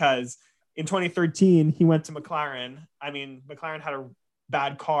 Because in 2013, he went to McLaren. I mean, McLaren had a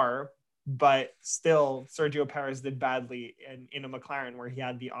bad car, but still Sergio Perez did badly in a McLaren where he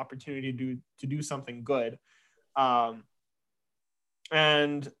had the opportunity to do something good. And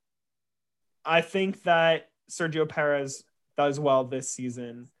I think that Sergio Perez does well this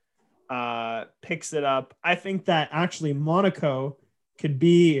season, picks it up. I think that actually Monaco could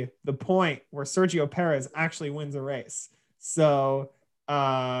be the point where Sergio Perez actually wins a race. So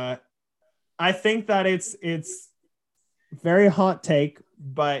I think that it's very hot take,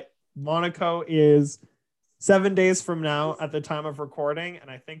 but Monaco is 7 days from now at the time of recording,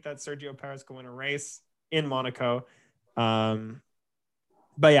 and I think that Sergio Perez can win a race in Monaco. But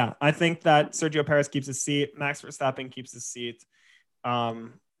yeah, I think that Sergio Perez keeps his seat. Max Verstappen keeps his seat.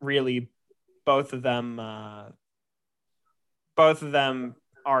 Really, both of them are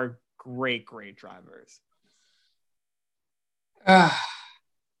great drivers.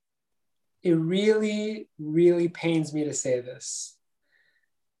 It really, really pains me to say this,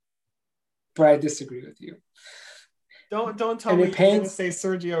 but I disagree with you. Don't tell me you're going to say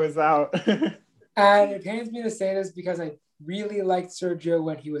Sergio is out. And it pains me to say this because I really liked Sergio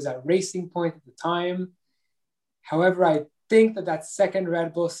when he was at Racing Point at the time. However, I think that second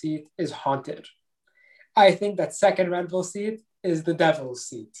Red Bull seat is haunted. I think that second Red Bull seat is the devil's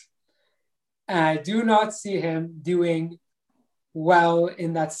seat. And I do not see him doing well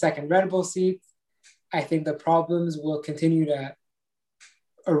in that second Red Bull seat. I think the problems will continue to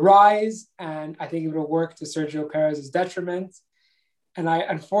arise, and I think it will work to Sergio Perez's detriment. And I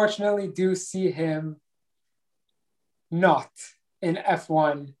unfortunately do see him not in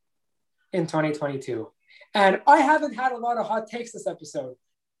F1 in 2022. And I haven't had a lot of hot takes this episode.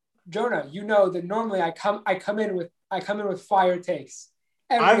 Jonah, you know that normally I come in with fire takes.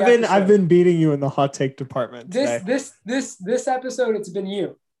 I've been beating you in the hot take department today. This episode, it's been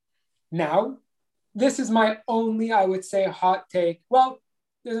you. Now, this is my only, I would say, hot take. Well,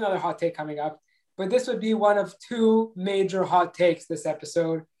 there's another hot take coming up, but this would be one of two major hot takes this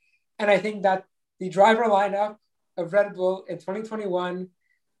episode. And I think that the driver lineup of Red Bull in 2021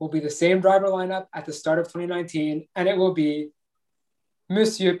 will be the same driver lineup at the start of 2019, and it will be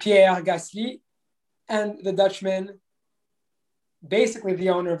Monsieur Pierre Gasly and the Dutchman, basically the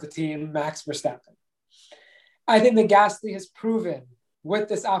owner of the team, Max Verstappen. I think that Gasly has proven with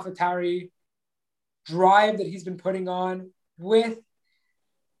this AlphaTauri drive that he's been putting on, with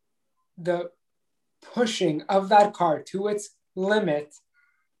the pushing of that car to its limit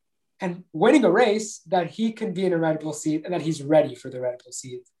and winning a race, that he can be in a Red Bull seat and that he's ready for the Red Bull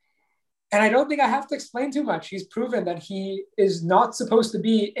seat. And I don't think I have to explain too much. He's proven that he is not supposed to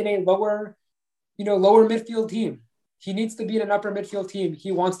be in a lower midfield team. He needs to be in an upper midfield team.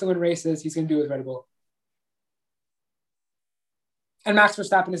 He wants to win races. He's going to do it with Red Bull. And Max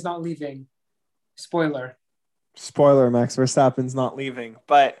Verstappen is not leaving. Spoiler, Max Verstappen's not leaving.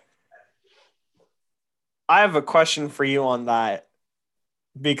 But I have a question for you on that,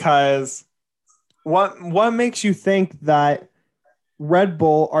 because what makes you think that Red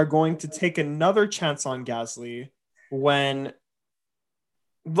Bull are going to take another chance on Gasly when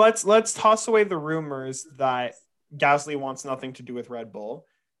let's toss away the rumors that Gasly wants nothing to do with Red Bull.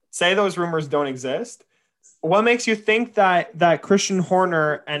 Say those rumors don't exist. What makes you think that Christian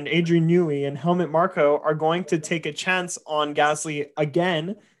Horner and Adrian Newey and Helmut Marko are going to take a chance on Gasly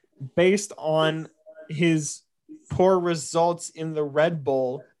again based on his poor results in the Red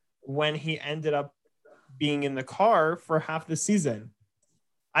Bull when he ended up being in the car for half the season?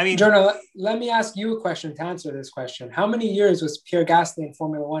 I mean, Jonah, let me ask you a question to answer this question. How many years was Pierre Gasly in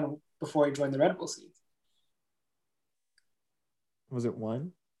Formula One before he joined the Red Bull seat? Was it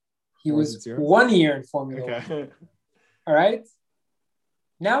one? He was 1 year in Formula One. All right.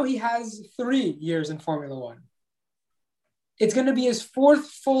 Now he has 3 years in Formula One. It's going to be his 4th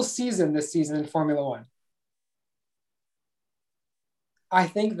full season this season in Formula One. I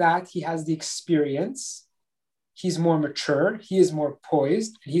think that he has the experience. He's more mature. He is more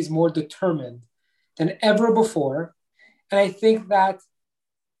poised. And he's more determined than ever before. And I think that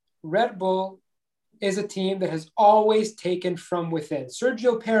Red Bull is a team that has always taken from within.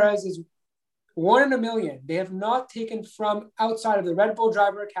 Sergio Perez is 1 in a million. They have not taken from outside of the Red Bull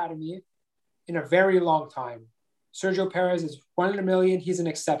Driver Academy in a very long time. Sergio Perez is 1 in a million. He's an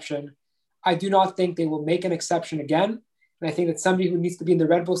exception. I do not think they will make an exception again. And I think that somebody who needs to be in the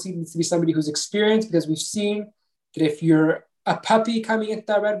Red Bull seat needs to be somebody who's experienced, because we've seen that if you're a puppy coming into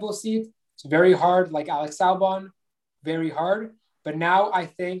that Red Bull seat, it's very hard, like Alex Albon, very hard. But now I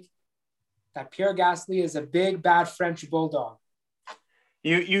think that Pierre Gasly is a big, bad French bulldog.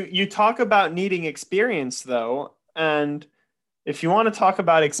 You talk about needing experience, though, and if you want to talk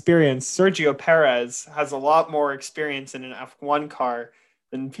about experience, Sergio Perez has a lot more experience in an F1 car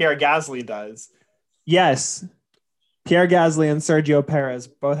than Pierre Gasly does. Yes, Pierre Gasly and Sergio Perez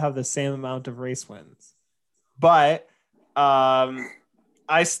both have the same amount of race wins. But I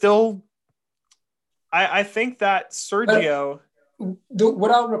think that Sergio...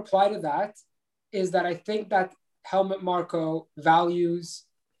 What I'll reply to that is that I think that Helmut Marko values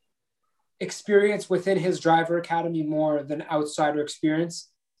experience within his driver academy more than outsider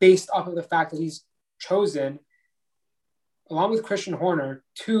experience, based off of the fact that he's chosen, along with Christian Horner,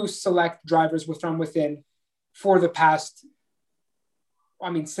 to select drivers from within for the past,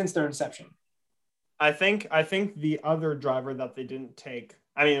 since their inception. I think the other driver that they didn't take,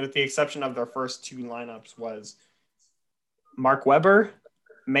 with the exception of their first 2 lineups, was Mark Webber,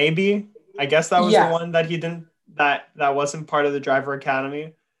 maybe. I guess that was the one that he didn't, that wasn't part of the driver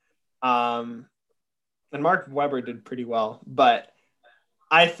academy. And Mark Webber did pretty well, but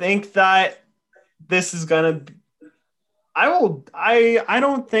I think that this is gonna. I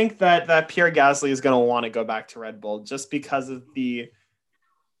don't think that Pierre Gasly is gonna want to go back to Red Bull just because of the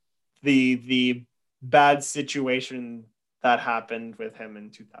bad situation that happened with him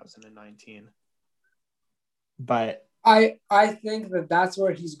in 2019. But I think that that's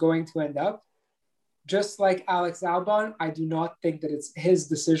where he's going to end up. Just like Alex Albon, I do not think that it's his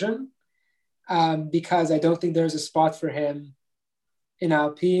decision, because I don't think there's a spot for him in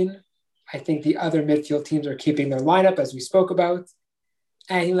Alpine. I think the other midfield teams are keeping their lineup, as we spoke about.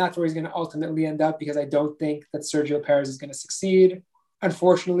 And I think that's where he's going to ultimately end up, because I don't think that Sergio Perez is going to succeed.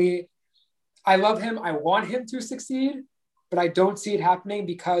 Unfortunately, I love him. I want him to succeed, but I don't see it happening,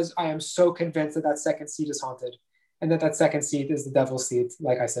 because I am so convinced that second seat is haunted, and that second seat is the devil's seat,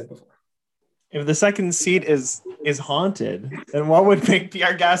 like I said before. If the second seat is haunted, then what would make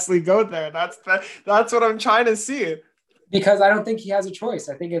Pierre Gasly go there? That's what I'm trying to see. Because I don't think he has a choice.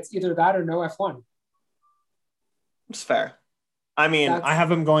 I think it's either that or no F1. It's fair. I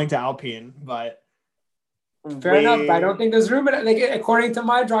have him going to Alpine, but fair enough. But I don't think there's room according to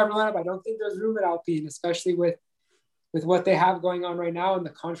my driver lineup, I don't think there's room at Alpine, especially with what they have going on right now and the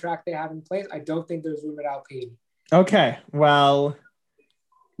contract they have in place. I don't think there's room at Alpine. Okay, well,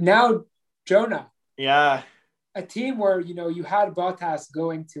 now Jonah. Yeah. A team where, you had Bottas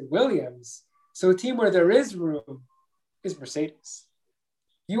going to Williams. So a team where there is room is Mercedes.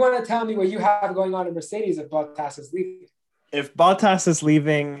 You want to tell me what you have going on in Mercedes if Bottas is leaving? If Bottas is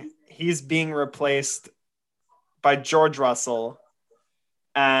leaving, he's being replaced by George Russell,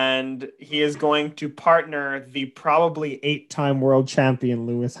 and he is going to partner the probably 8-time world champion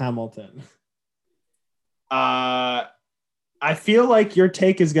Lewis Hamilton. I feel like your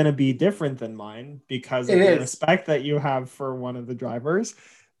take is going to be different than mine because of the respect that you have for one of the drivers,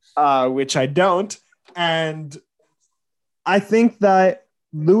 which I don't. And I think that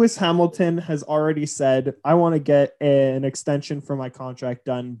Lewis Hamilton has already said, I want to get an extension for my contract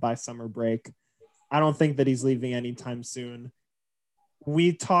done by summer break. I don't think that he's leaving anytime soon.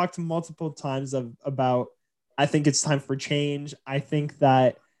 We talked multiple times about, I think it's time for change. I think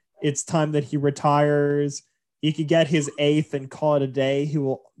that it's time that he retires. He could get his 8th and call it a day. He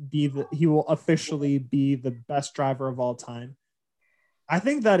will officially be the best driver of all time. I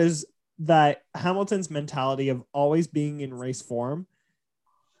think that Hamilton's mentality of always being in race form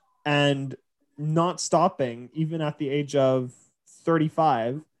and not stopping, even at the age of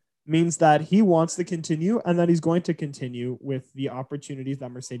 35, means that he wants to continue and that he's going to continue with the opportunities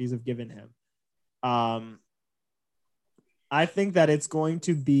that Mercedes have given him. I think that it's going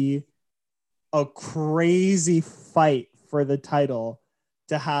to be a crazy fight for the title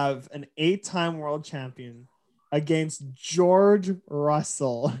to have an 8-time world champion against George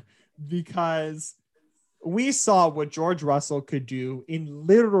Russell, because we saw what George Russell could do in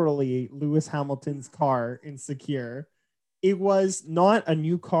literally Lewis Hamilton's car in Secure. It was not a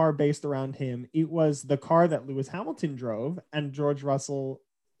new car based around him. It was the car that Lewis Hamilton drove and George Russell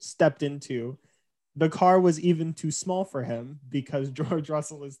stepped into. The car was even too small for him because George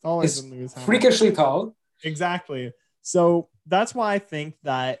Russell is taller He's than Lewis Hamilton. freakishly tall. Exactly. So that's why I think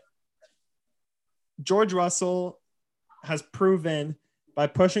that George Russell has proven by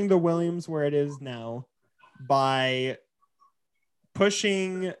pushing the Williams where it is now, by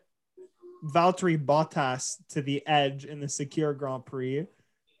pushing Valtteri Bottas to the edge in the Secure Grand Prix,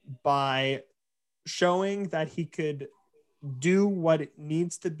 by showing that he could do what it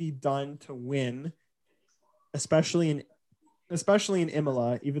needs to be done to win, especially in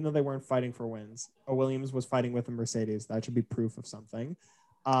Imola, even though they weren't fighting for wins. A Williams was fighting with a Mercedes. That should be proof of something.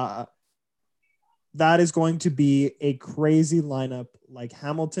 That is going to be a crazy lineup like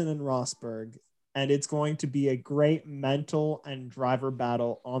Hamilton and Rosberg, and it's going to be a great mental and driver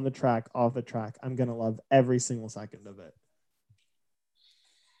battle on the track, off the track. I'm going to love every single second of it.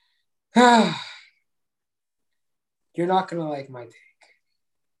 You're not going to like my take.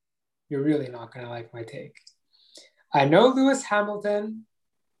 You're really not going to like my take. I know Lewis Hamilton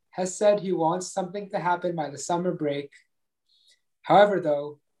has said he wants something to happen by the summer break. However,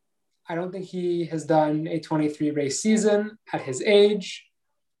 though, I don't think he has done a 23 race season at his age.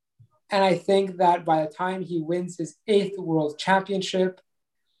 And I think that by the time he wins his 8th world championship,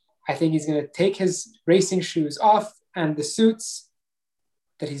 I think he's going to take his racing shoes off and the suits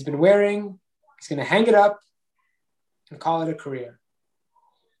that he's been wearing. He's going to hang it up and call it a career.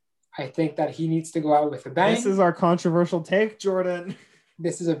 I think that he needs to go out with a bang. This is our controversial take, Jordan.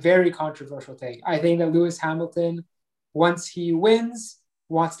 This is a very controversial take. I think that Lewis Hamilton, once he wins,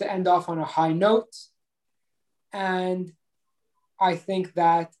 wants to end off on a high note. And I think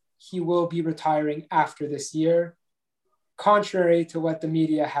that he will be retiring after this year, contrary to what the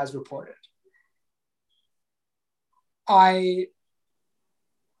media has reported. I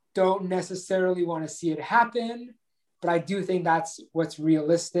don't necessarily want to see it happen, but I do think that's what's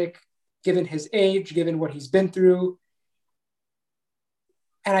realistic, given his age, given what he's been through.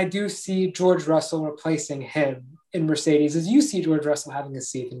 And I do see George Russell replacing him in Mercedes, as you see George Russell having a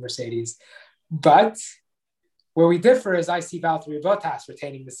seat in Mercedes. But where we differ is I see Valtteri Bottas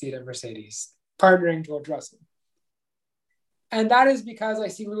retaining the seat in Mercedes, partnering George Russell. And that is because I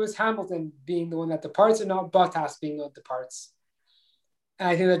see Lewis Hamilton being the one that departs and not Bottas being the one that departs. And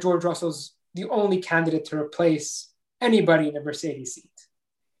I think that George Russell's the only candidate to replace anybody in a Mercedes seat.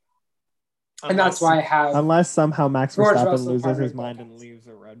 And that's why I have... Unless somehow Max George Verstappen Russell loses his partnering mind Bottas. and leaves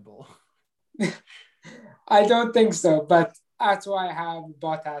a Red Bull. I don't think so, but that's why I have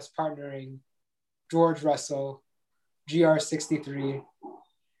Bottas partnering George Russell, GR63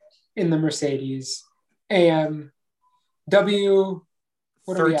 in the Mercedes, AM, W,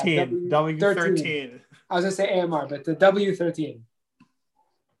 what are we at? W13. I was going to say AMR, but the W13.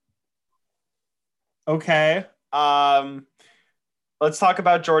 Okay. Let's talk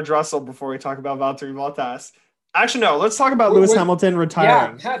about George Russell before we talk about Valtteri Bottas. Actually, no. Let's talk about Lewis Hamilton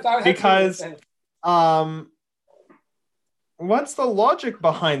retiring. Yeah, because what's the logic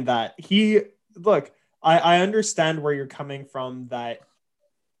behind that? I understand where you're coming from. That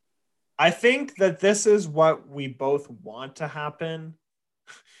I think that this is what we both want to happen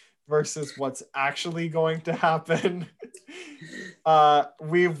versus what's actually going to happen.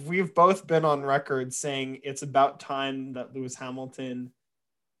 We've both been on record saying it's about time that Lewis Hamilton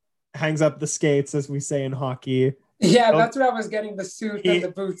hangs up the skates, as we say in hockey. Yeah, that's where I was getting the suit and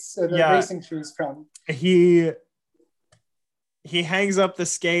the boots, the racing shoes from. He hangs up the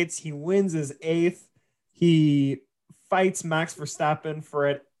skates. He wins his 8th. He fights Max Verstappen for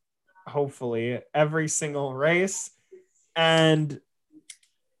it, hopefully, every single race. And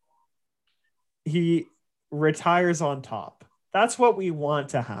he retires on top. That's what we want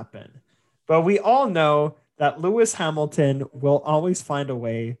to happen. But we all know that Lewis Hamilton will always find a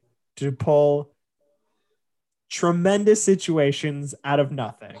way to pull tremendous situations out of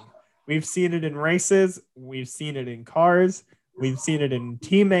nothing. We've seen it in races. We've seen it in cars. We've seen it in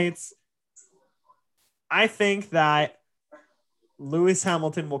teammates. I think that Lewis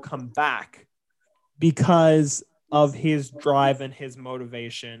Hamilton will come back because of his drive and his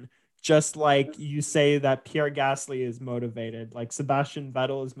motivation. Just like you say that Pierre Gasly is motivated, like Sebastian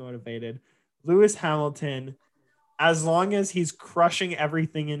Vettel is motivated. Lewis Hamilton, as long as he's crushing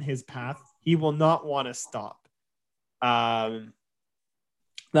everything in his path, he will not want to stop.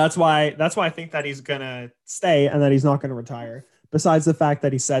 That's why I think that he's gonna stay and that he's not gonna retire. Besides the fact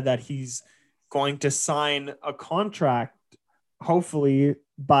that he said that he's going to sign a contract, hopefully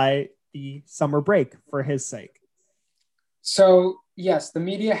by the summer break for his sake. So, yes, the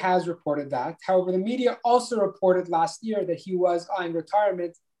media has reported that. However, the media also reported last year that he was eyeing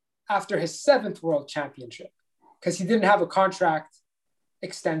retirement after his 7th World Championship because he didn't have a contract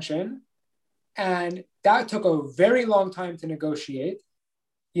extension. And that took a very long time to negotiate.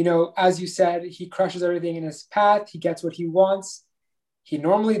 You know, as you said, he crushes everything in his path. He gets what he wants. He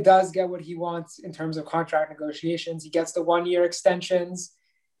normally does get what he wants in terms of contract negotiations. He gets the 1-year extensions.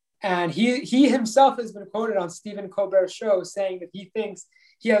 And he himself has been quoted on Stephen Colbert's show saying that he thinks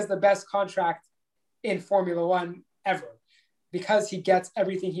he has the best contract in Formula One ever because he gets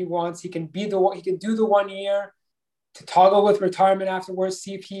everything he wants. He can do the 1 year to toggle with retirement afterwards,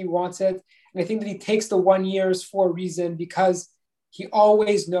 see if he wants it. And I think that he takes the 1 year for a reason because he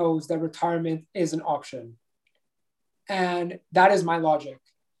always knows that retirement is an option. And that is my logic,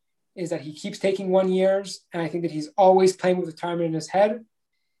 is that he keeps taking 1 year. And I think that he's always playing with retirement in his head.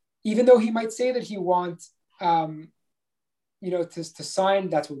 Even though he might say that he wants, to sign,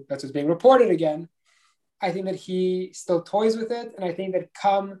 that's what's being reported again. I think that he still toys with it. And I think that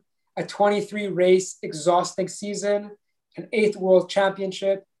come a 23 race exhausting season, an 8th World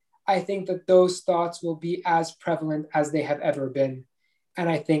Championship, I think that those thoughts will be as prevalent as they have ever been. And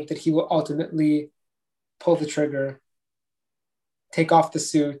I think that he will ultimately pull the trigger, take off the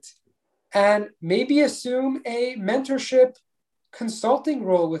suit, and maybe assume a mentorship consulting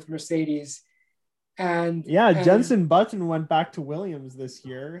role with Mercedes. And Jenson Button went back to Williams this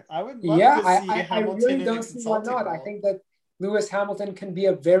year. I would love to see Hamilton. I really don't see why not. Role. I think that Lewis Hamilton can be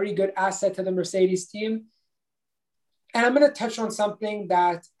a very good asset to the Mercedes team. And I'm going to touch on something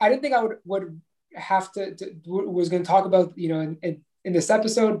that I didn't think I would have was going to talk about, in this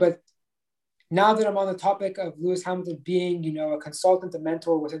episode. But now that I'm on the topic of Lewis Hamilton being, a consultant, a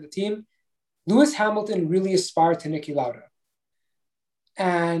mentor within the team, Lewis Hamilton really aspired to Niki Lauda.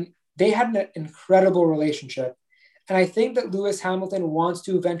 And they had an incredible relationship. And I think that Lewis Hamilton wants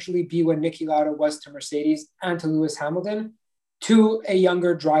to eventually be what Niki Lauda was to Mercedes and to Lewis Hamilton, to a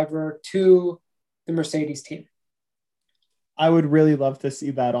younger driver, to the Mercedes team. I would really love to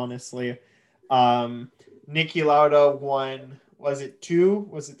see that, honestly. Niki Lauda won, was it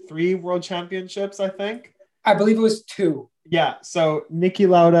 3 world championships, I think? I believe it was 2. Yeah, so Niki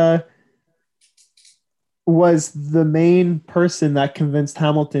Lauda was the main person that convinced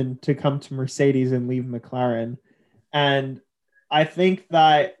Hamilton to come to Mercedes and leave McLaren. And I think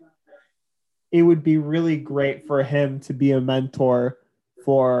that it would be really great for him to be a mentor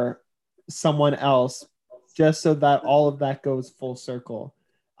for someone else, just so that all of that goes full circle.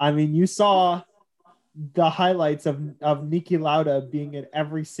 I mean, you saw the highlights of Niki Lauda being in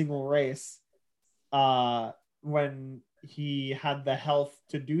every single race when he had the health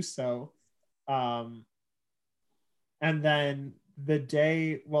to do so. And then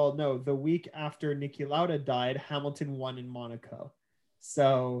the week after Niki Lauda died, Hamilton won in Monaco.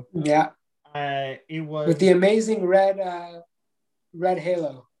 So yeah, it was with the amazing red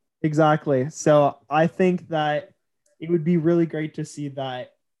halo. Exactly. So I think that it would be really great to see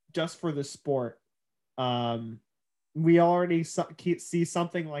that just for the sport. We already see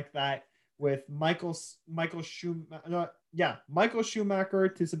something like that with Michael Schumacher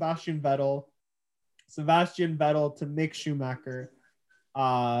to Sebastian Vettel to Mick Schumacher.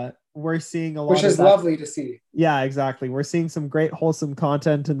 We're seeing a lot, which is lovely to see. Yeah, exactly. We're seeing some great wholesome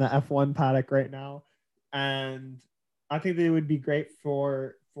content in the F1 paddock right now, and I think that it would be great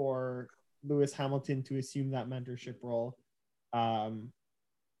for Lewis Hamilton to assume that mentorship role,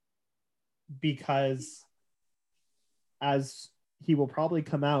 because as he will probably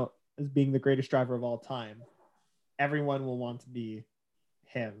come out as being the greatest driver of all time, everyone will want to be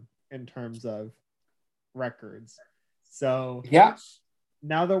him in terms of records. So yeah,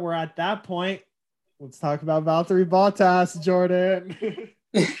 now that we're at that point, let's talk about Valtteri Bottas, Jordan.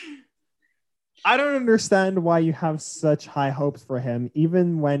 I don't understand why you have such high hopes for him,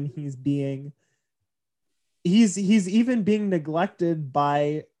 even when he's even being neglected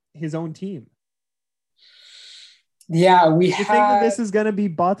by his own team. Yeah, you think that this is going to be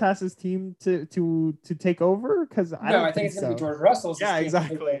Bottas's team to take over? Because I think it's going to be George Russell's team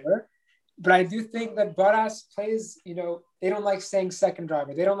exactly. to take over. But I do think that Bottas plays, they don't like saying second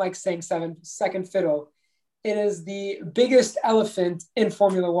driver. They don't like saying second fiddle. It is the biggest elephant in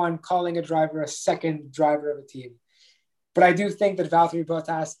Formula One, calling a driver a second driver of a team. But I do think that Valtteri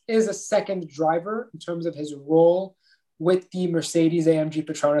Bottas is a second driver in terms of his role with the Mercedes-AMG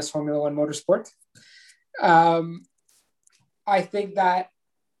Petronas Formula One Motorsport. I think that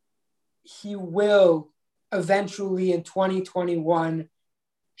he will eventually in 2021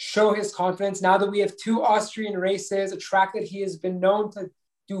 show his confidence. Now that we have 2 Austrian races, a track that he has been known to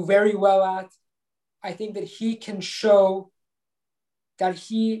do very well at. I think that he can show that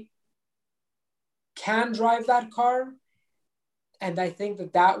he can drive that car. And I think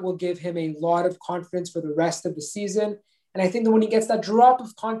that that will give him a lot of confidence for the rest of the season. And I think that when he gets that drop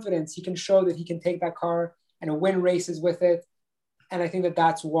of confidence, he can show that he can take that car and win races with it. And I think that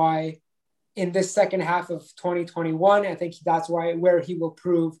that's why in this second half of 2021, I think that's where he will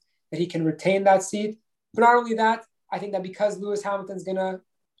prove that he can retain that seat. But not only that, I think that because Lewis Hamilton's going to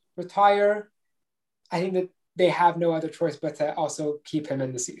retire, I think that they have no other choice but to also keep him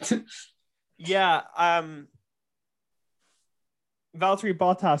in the seat. Yeah. Valtteri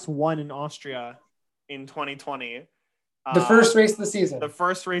Bottas won in Austria in 2020. The first race of the season. The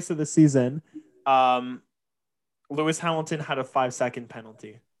first race of the season. Lewis Hamilton had a 5-second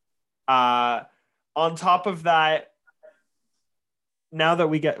penalty. On top of that, now that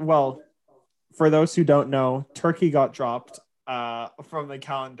we get, well, for those who don't know, Turkey got dropped from the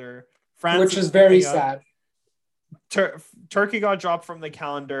calendar. France, which is very sad. Turkey got dropped from the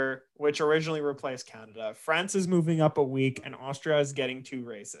calendar, which originally replaced Canada. France is moving up a week, and Austria is getting 2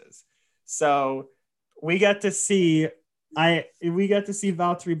 races. So we get to see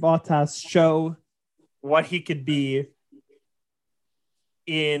Valtteri Bottas show what he could be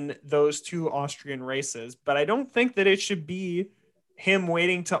in those 2 Austrian races. But I don't think that it should be him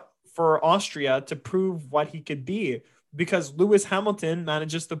waiting for Austria to prove what he could be, because Lewis Hamilton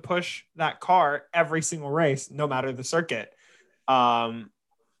manages to push that car every single race, no matter the circuit. And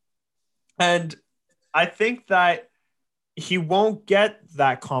I think that he won't get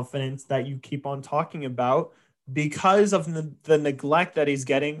that confidence that you keep on talking about because of the neglect that he's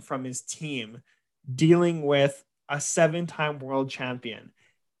getting from his team, dealing with a 7-time world champion.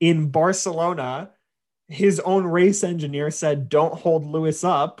 In Barcelona, his own race engineer said, don't hold Lewis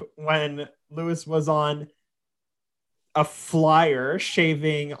up, when Lewis was on a flyer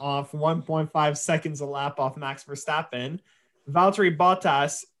shaving off 1.5 seconds a lap off Max Verstappen. Valtteri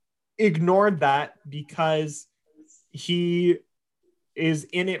Bottas ignored that because he is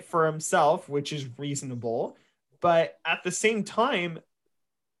in it for himself, which is reasonable. But at the same time,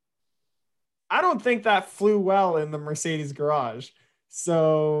 I don't think that flew well in the Mercedes garage.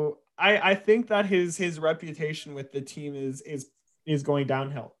 So I think that his reputation with the team is going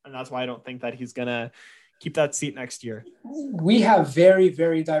downhill. And that's why I don't think that he's going to keep that seat next year. We have very,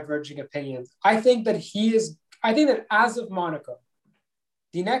 very diverging opinions. I think that as of Monaco,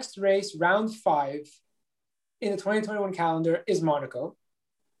 the next race, round 5 in the 2021 calendar, is Monaco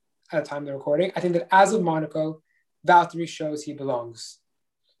at the time of the recording. I think that as of Monaco, Valtteri shows he belongs.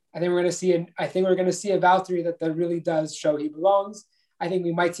 I think we're going to see a Valtteri that really does show he belongs. I think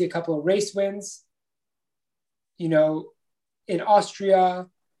we might see a couple of race wins, in Austria,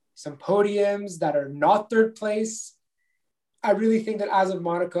 some podiums that are not third place. I really think that as of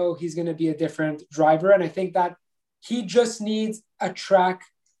Monaco, he's going to be a different driver. And I think that he just needs a track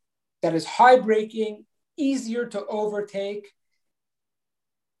that is high braking, easier to overtake,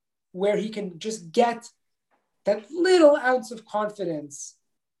 where he can just get that little ounce of confidence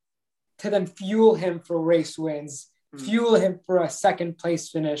to then fuel him for race wins, fuel him for a second place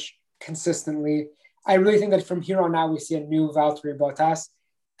finish consistently. I really think that from here on out, we see a new Valtteri Bottas.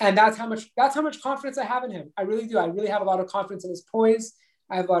 And that's how much confidence I have in him. I really do. I really have a lot of confidence in his poise.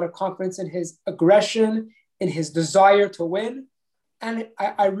 I have a lot of confidence in his aggression, in his desire to win. And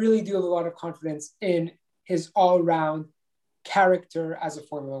I really do have a lot of confidence in his all-round character as a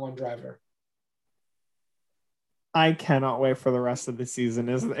Formula One driver. I cannot wait for the rest of the season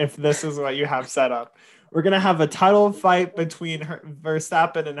if this is what you have set up. We're going to have a title fight between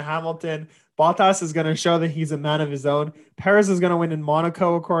Verstappen and Hamilton. Bottas is going to show that he's a man of his own. Perez is going to win in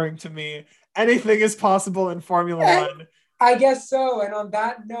Monaco, according to me. Anything is possible in Formula One. I guess so. And on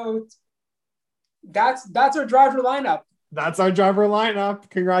that note, that's our driver lineup. That's our driver lineup.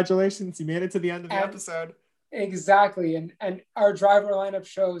 Congratulations. You made it to the end of the episode. Exactly. And our driver lineup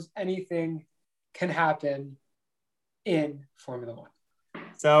shows anything can happen in Formula One.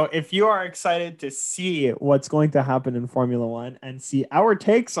 So if you are excited to see what's going to happen in Formula One and see our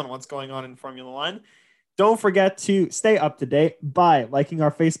takes on what's going on in Formula One, don't forget to stay up to date by liking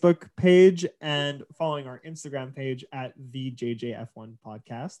our Facebook page and following our Instagram page at the JJF1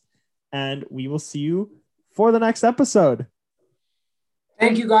 podcast. And we will see you for the next episode.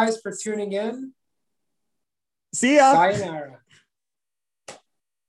 Thank you guys for tuning in. See ya. Sayonara.